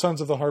 Episode, the Sons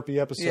of the Harpy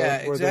episode,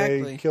 where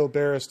exactly. they kill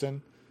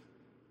Barristan.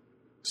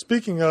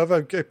 Speaking of,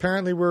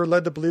 apparently we're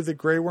led to believe that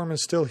Grey Worm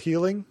is still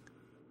healing.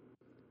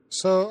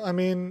 So, I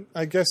mean,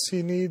 I guess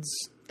he needs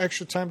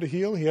extra time to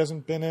heal. He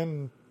hasn't been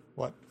in,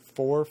 4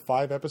 or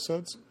 5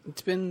 episodes?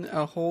 It's been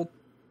a whole,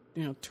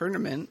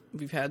 tournament.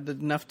 We've had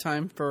enough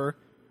time for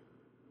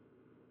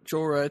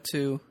Jorah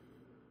to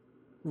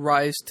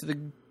rise to the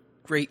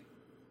great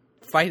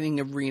fighting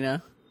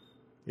arena.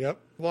 Yep.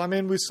 Well, I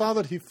mean, we saw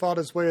that he fought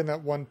his way in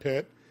that one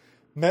pit,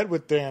 met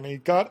with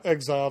Dany, got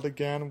exiled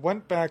again,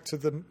 went back to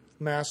the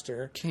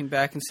Master. Came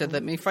back and said,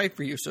 let me fight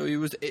for you. So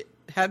he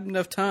had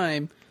enough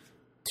time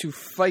to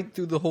fight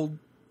through the whole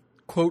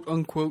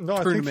quote-unquote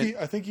tournament.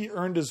 I think he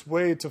earned his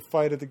way to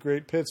fight at the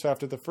Great Pits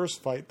after the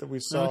first fight that we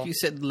saw. No, he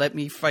said, let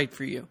me fight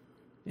for you.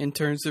 In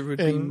terms of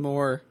be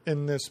more...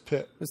 In this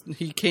pit.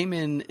 He came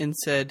in and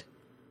said,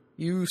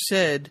 you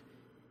said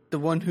the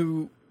one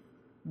who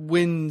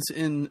wins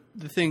in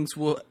the things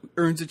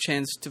earns a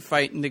chance to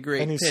fight in the Great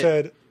Pit. And he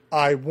said,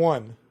 I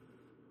won.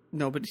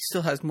 No, but he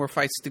still has more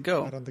fights to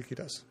go. I don't think he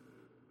does.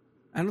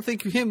 I don't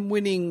think him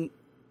winning,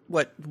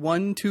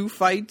 1, 2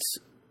 fights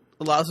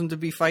allows him to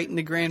be fighting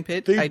the Grand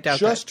Pit. I doubt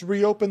that. They just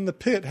reopened the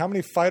pit. How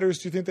many fighters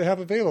do you think they have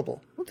available?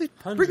 Well, they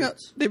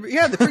Hundreds.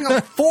 bring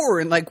up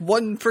 4 in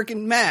one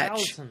freaking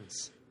match.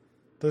 Thousands.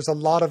 There's a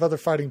lot of other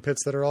fighting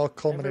pits that are all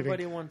culminating.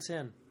 Everybody wants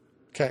in.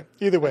 Okay.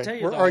 Either way,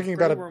 we're arguing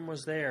about it. If Grey Worm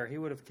was there, he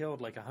would have killed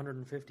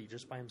 150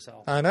 just by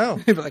himself. I know.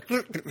 He'd be like,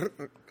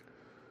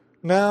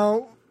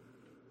 now,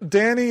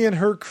 Dany and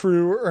her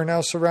crew are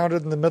now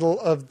surrounded in the middle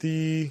of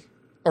the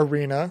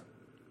arena.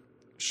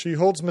 She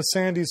holds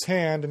Missandei's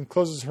hand and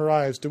closes her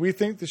eyes. Do we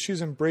think that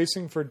she's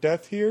embracing for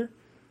death here?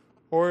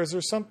 Or is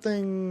there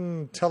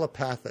something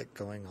telepathic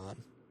going on?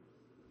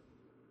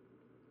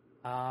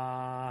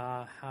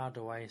 How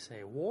do I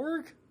say?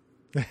 Warg?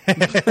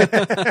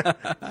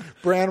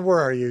 Bran, where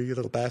are you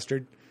little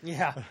bastard?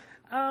 Yeah.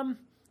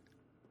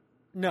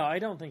 No, I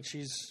don't think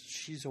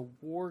she's a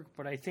warg,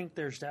 but I think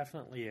there's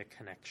definitely a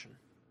connection.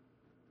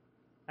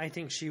 I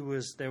think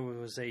there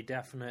was a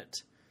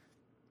definite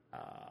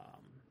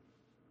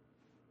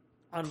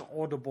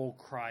unaudible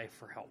cry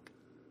for help.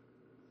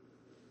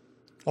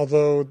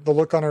 Although the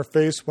look on her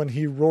face when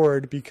he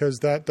roared, because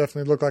that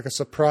definitely looked like a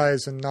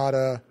surprise and not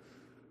a,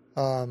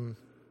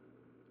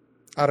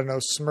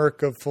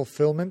 smirk of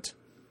fulfillment.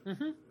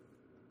 Mm-hmm.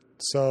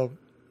 So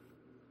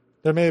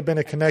there may have been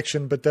a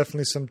connection, but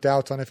definitely some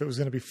doubt on if it was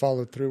going to be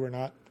followed through or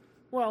not.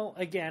 Well,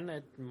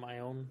 again, my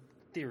own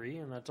theory,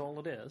 and that's all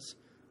it is.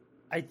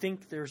 I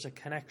think there's a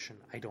connection.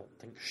 I don't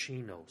think she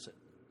knows it.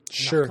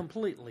 Sure. Not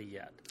completely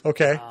yet.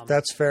 Okay,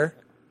 that's fair.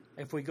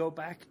 If we go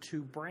back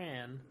to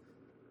Bran,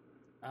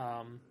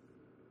 I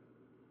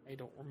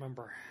don't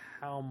remember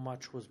how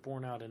much was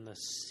borne out in the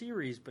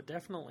series, but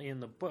definitely in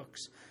the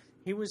books,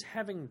 he was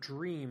having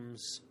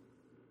dreams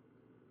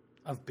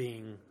of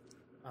being...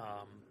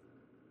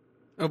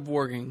 of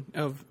warging,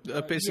 of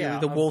basically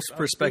the wolf's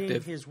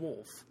perspective. Being his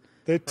wolf.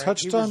 They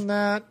touched on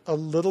that a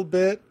little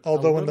bit,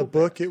 although in the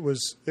book it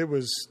was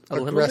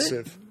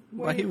aggressive.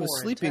 While he was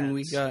sleeping,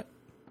 intense. We got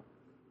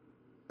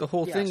the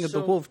whole thing of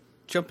the wolf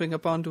jumping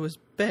up onto his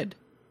bed.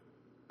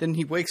 Then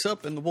he wakes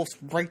up and the wolf's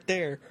right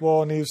there.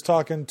 Well, and he was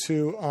talking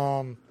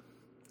to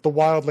the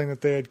wildling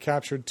that they had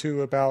captured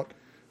too about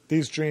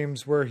these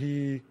dreams where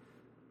he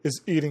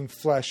is eating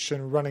flesh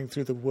and running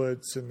through the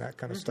woods and that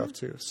kind of stuff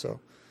too. So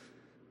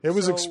it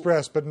was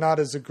expressed, but not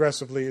as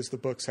aggressively as the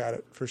books had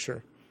it, for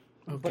sure.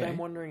 Okay. But I'm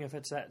wondering if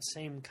it's that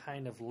same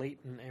kind of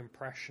latent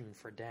impression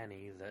for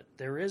Dany, that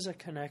there is a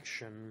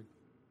connection.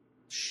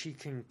 She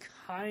can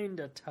kind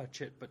of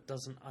touch it, but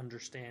doesn't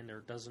understand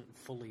or doesn't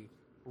fully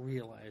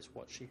realize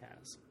what she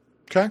has.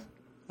 Okay.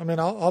 I mean,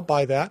 I'll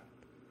buy that.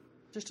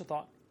 Just a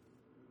thought.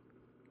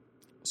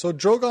 So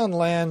Drogon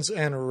lands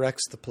and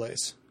wrecks the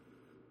place.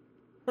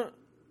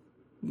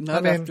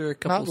 After a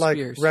couple not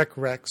spears. Like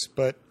wrecks,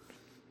 but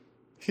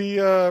he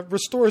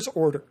restores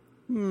order.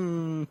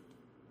 Not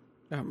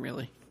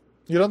really.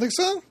 You don't think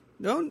so?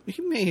 No,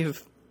 he may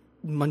have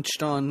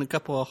munched on a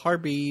couple of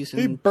Harpies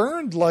and he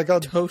burned like a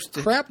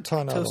toasted, crap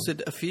ton of them.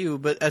 Toasted a few,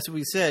 but as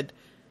we said,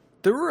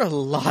 there were a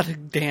lot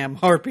of damn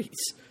Harpies.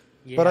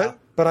 Yeah,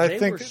 but I they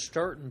think were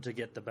starting to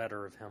get the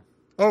better of him.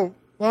 Oh,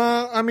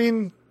 well, I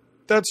mean,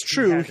 that's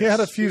true. He had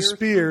a few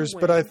spears,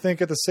 but I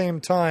think at the same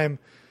time,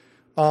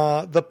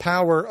 the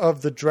power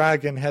of the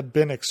dragon had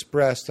been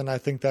expressed, and I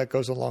think that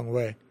goes a long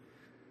way.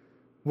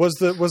 Was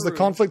the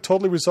conflict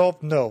totally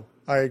resolved? No,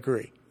 I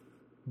agree.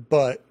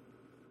 But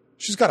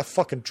she's got a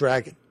fucking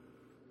dragon.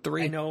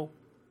 3. I know,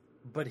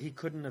 but he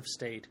couldn't have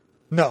stayed.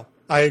 No,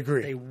 I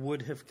agree. They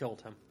would have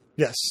killed him.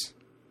 Yes.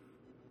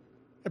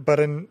 But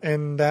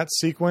in that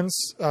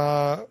sequence,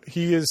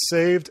 he is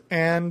saved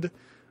and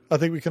I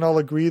think we can all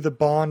agree the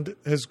bond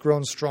has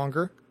grown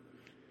stronger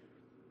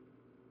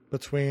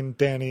between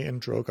Dany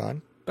and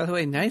Drogon. By the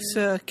way, nice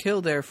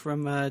kill there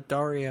from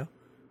Dario.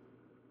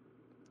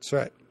 That's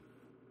right.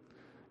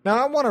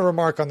 Now, I want to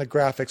remark on the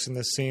graphics in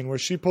this scene where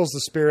she pulls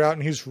the spear out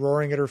and he's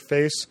roaring at her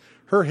face.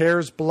 Her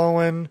hair's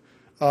blowing.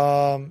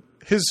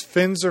 His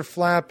fins are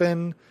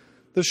flapping.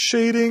 The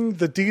shading,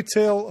 the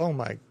detail. Oh,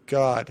 my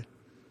God.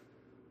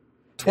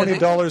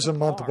 $20 a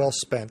month well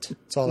spent.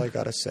 That's all I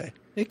got to say.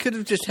 They could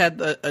have just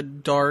had a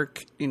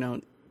dark,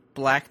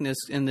 blackness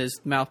in his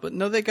mouth. But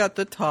no, they got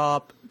the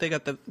top. They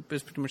got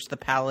pretty much the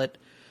palate.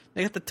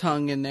 They got the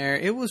tongue in there.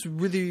 It was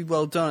really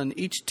well done.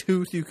 Each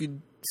tooth you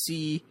could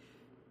see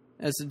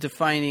as a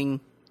defining,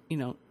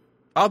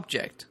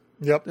 object.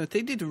 Yep.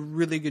 They did a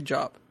really good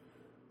job.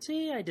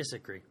 See, I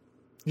disagree.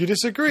 You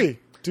disagree?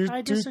 Do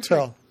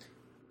tell.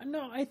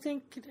 No, I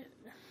think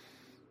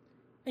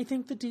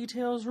the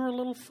details were a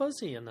little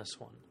fuzzy in this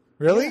one.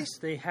 Really? Yes,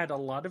 they had a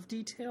lot of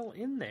detail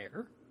in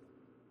there,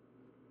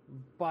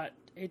 but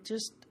it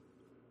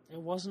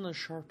wasn't as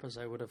sharp as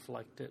I would have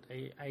liked it.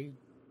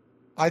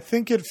 I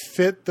think it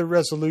fit the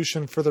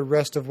resolution for the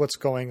rest of what's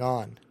going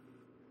on.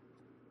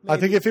 Maybe. I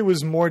think if it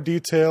was more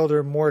detailed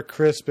or more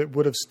crisp, it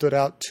would have stood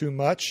out too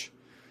much.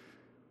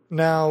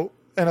 Now,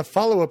 and a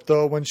follow-up,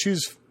 though, when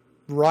she's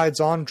rides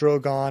on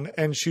Drogon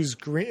and she's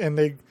green, and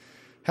they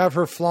have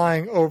her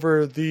flying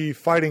over the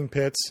fighting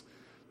pits,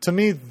 to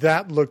me,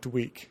 that looked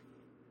weak.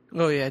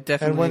 Oh, yeah,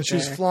 definitely. And when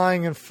she's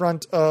flying in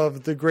front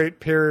of the Great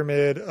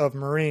Pyramid of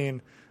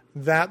Marine,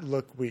 that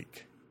looked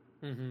weak.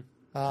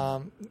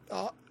 Mm-hmm.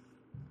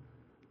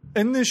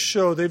 In this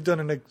show, they've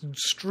done an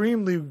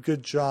extremely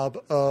good job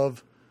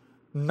of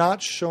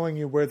not showing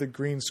you where the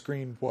green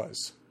screen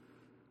was.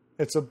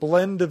 It's a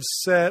blend of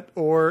set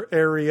or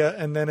area,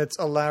 and then it's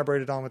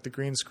elaborated on with the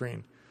green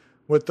screen.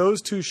 With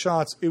those two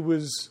shots, it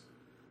was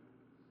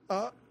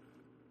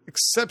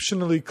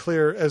exceptionally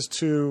clear as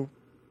to,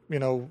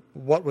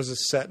 what was a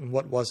set and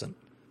what wasn't.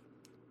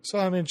 So,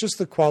 I mean, just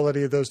the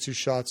quality of those two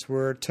shots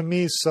were, to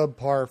me,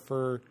 subpar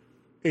for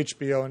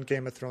HBO and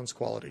Game of Thrones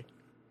quality.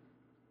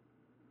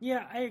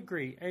 Yeah, I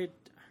agree. I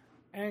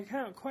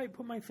can't quite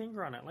put my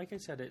finger on it. Like I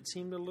said, it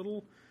seemed a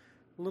little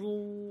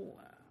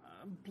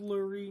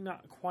blurry,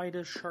 not quite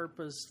as sharp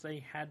as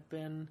they had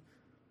been.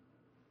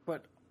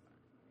 But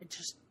it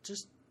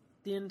just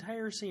the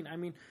entire scene. I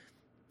mean,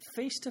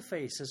 face to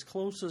face, as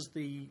close as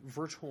the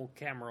virtual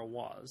camera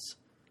was,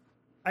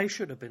 I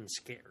should have been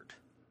scared,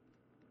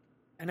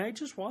 and I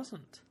just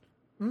wasn't.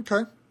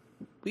 Okay,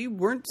 we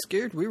weren't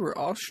scared. We were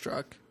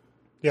awestruck.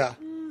 Yeah.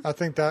 I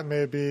think that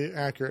may be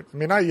accurate. I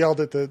mean, I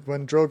yelled at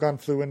when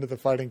Drogon flew into the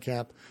fighting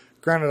camp.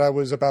 Granted, I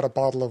was about a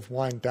bottle of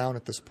wine down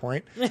at this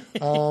point,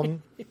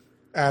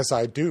 as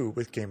I do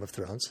with Game of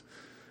Thrones.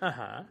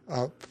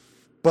 Uh-huh.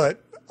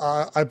 But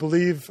I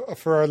believe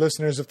for our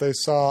listeners, if they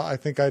saw, I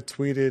think I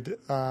tweeted,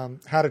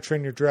 How to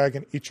Train Your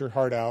Dragon, Eat Your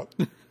Heart Out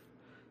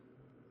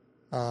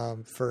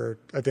for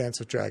A Dance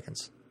of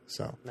Dragons.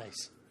 So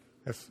nice.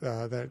 If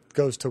that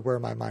goes to where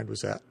my mind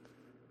was at.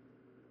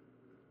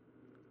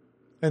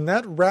 And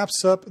that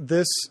wraps up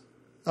this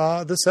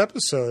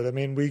episode. I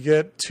mean, we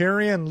get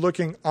Tyrion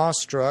looking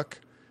awestruck,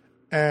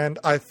 and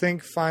I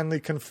think finally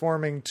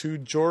conforming to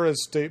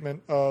Jorah's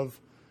statement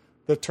of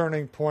the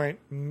turning point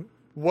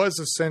was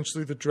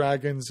essentially the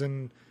dragons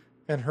and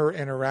her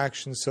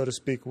interaction, so to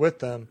speak, with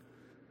them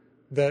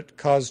that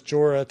caused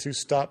Jorah to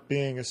stop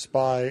being a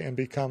spy and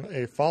become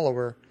a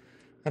follower.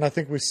 And I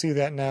think we see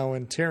that now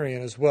in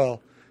Tyrion as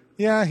well.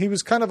 Yeah, he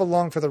was kind of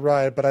along for the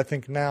ride, but I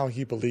think now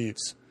he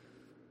believes.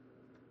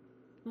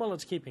 Well,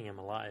 it's keeping him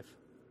alive.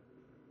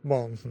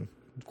 Well,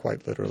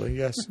 quite literally,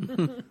 yes.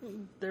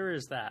 There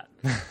is that.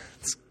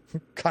 It's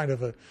kind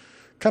of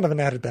an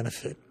added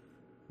benefit.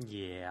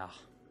 Yeah.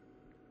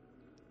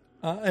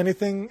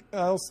 Anything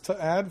else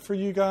to add for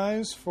you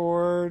guys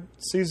for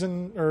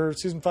season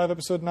 5,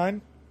 episode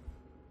 9?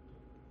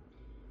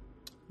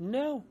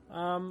 No.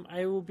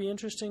 I will be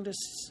interested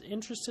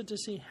to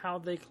see how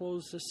they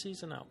close this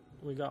season out.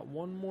 We got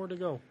one more to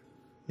go.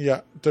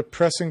 Yeah,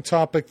 depressing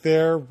topic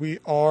there. We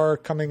are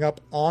coming up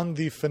on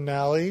the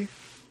finale,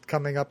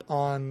 coming up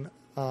on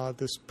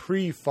this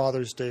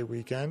pre-Father's Day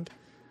weekend.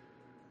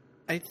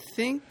 I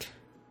think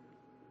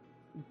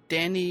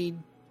Dany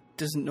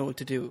doesn't know what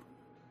to do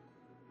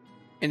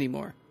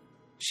anymore.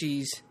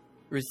 She's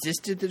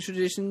resisted the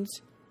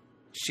traditions.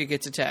 She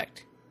gets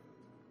attacked.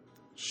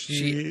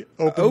 She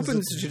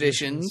opens the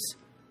traditions.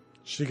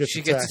 She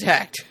gets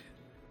attacked.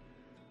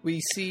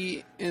 We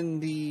see in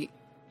the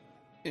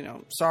in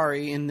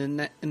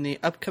the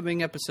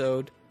upcoming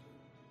episode,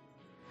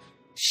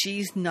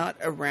 she's not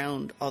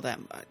around all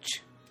that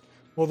much.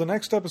 Well, the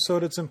next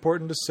episode, it's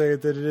important to say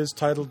that it is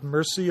titled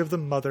Mercy of the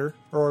Mother,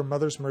 or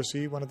Mother's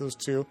Mercy, one of those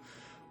two,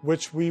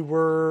 which we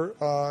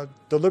were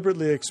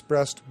deliberately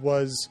expressed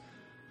was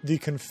the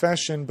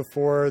confession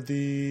before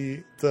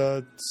the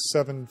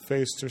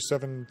seven-faced or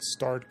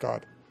seven-starred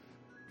god.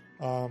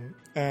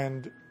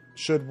 And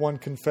should one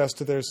confess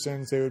to their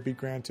sins, they would be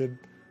granted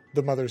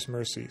the Mother's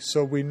Mercy.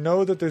 So we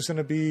know that there's going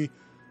to be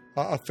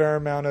a fair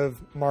amount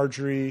of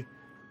Marjorie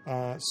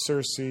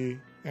Cersei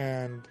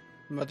and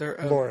Mother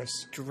of Loras.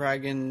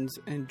 Dragons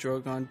and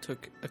Drogon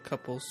took a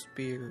couple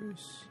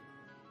spears.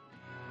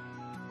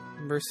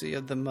 Mercy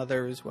of the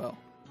Mother as well.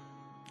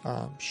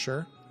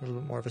 Sure, a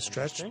little bit more of a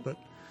stretch, but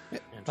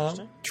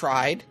Interesting.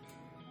 Tried.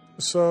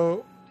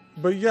 so.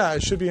 But yeah,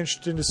 it should be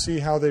interesting to see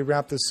how they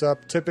wrap this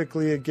up.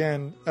 Typically,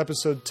 again,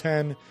 episode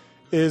 10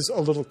 is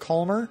a little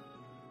calmer.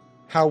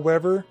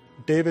 However,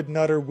 David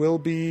Nutter will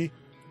be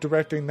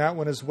directing that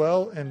one as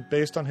well, and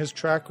based on his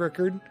track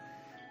record,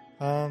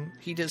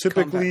 He does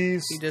typically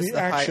combat. He does the the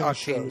high action octane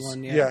shows.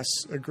 one. Yeah. Yes,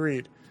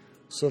 agreed.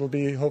 So it'll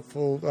be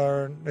hopeful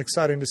or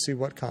exciting to see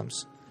what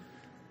comes.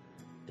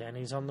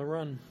 Danny's on the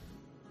run.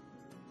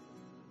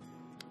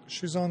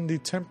 She's on the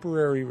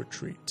temporary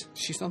retreat.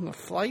 She's on the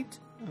flight.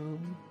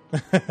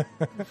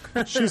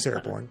 She's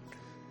airborne.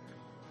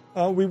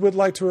 We would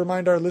like to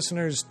remind our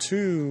listeners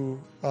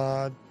to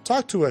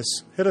talk to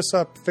us. Hit us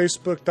up,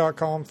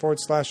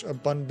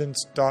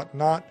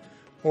 facebook.com/abundance.not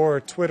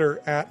or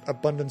Twitter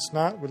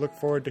 @abundancenot. We look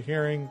forward to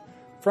hearing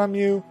from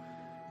you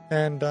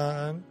and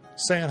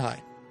saying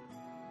hi.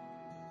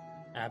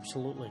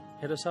 Absolutely.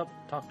 Hit us up.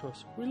 Talk to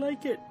us. We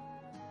like it.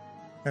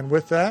 And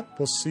with that,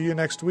 we'll see you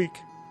next week.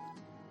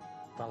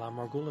 Vala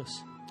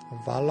Margulis.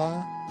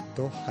 Vala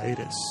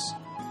Dohaitis.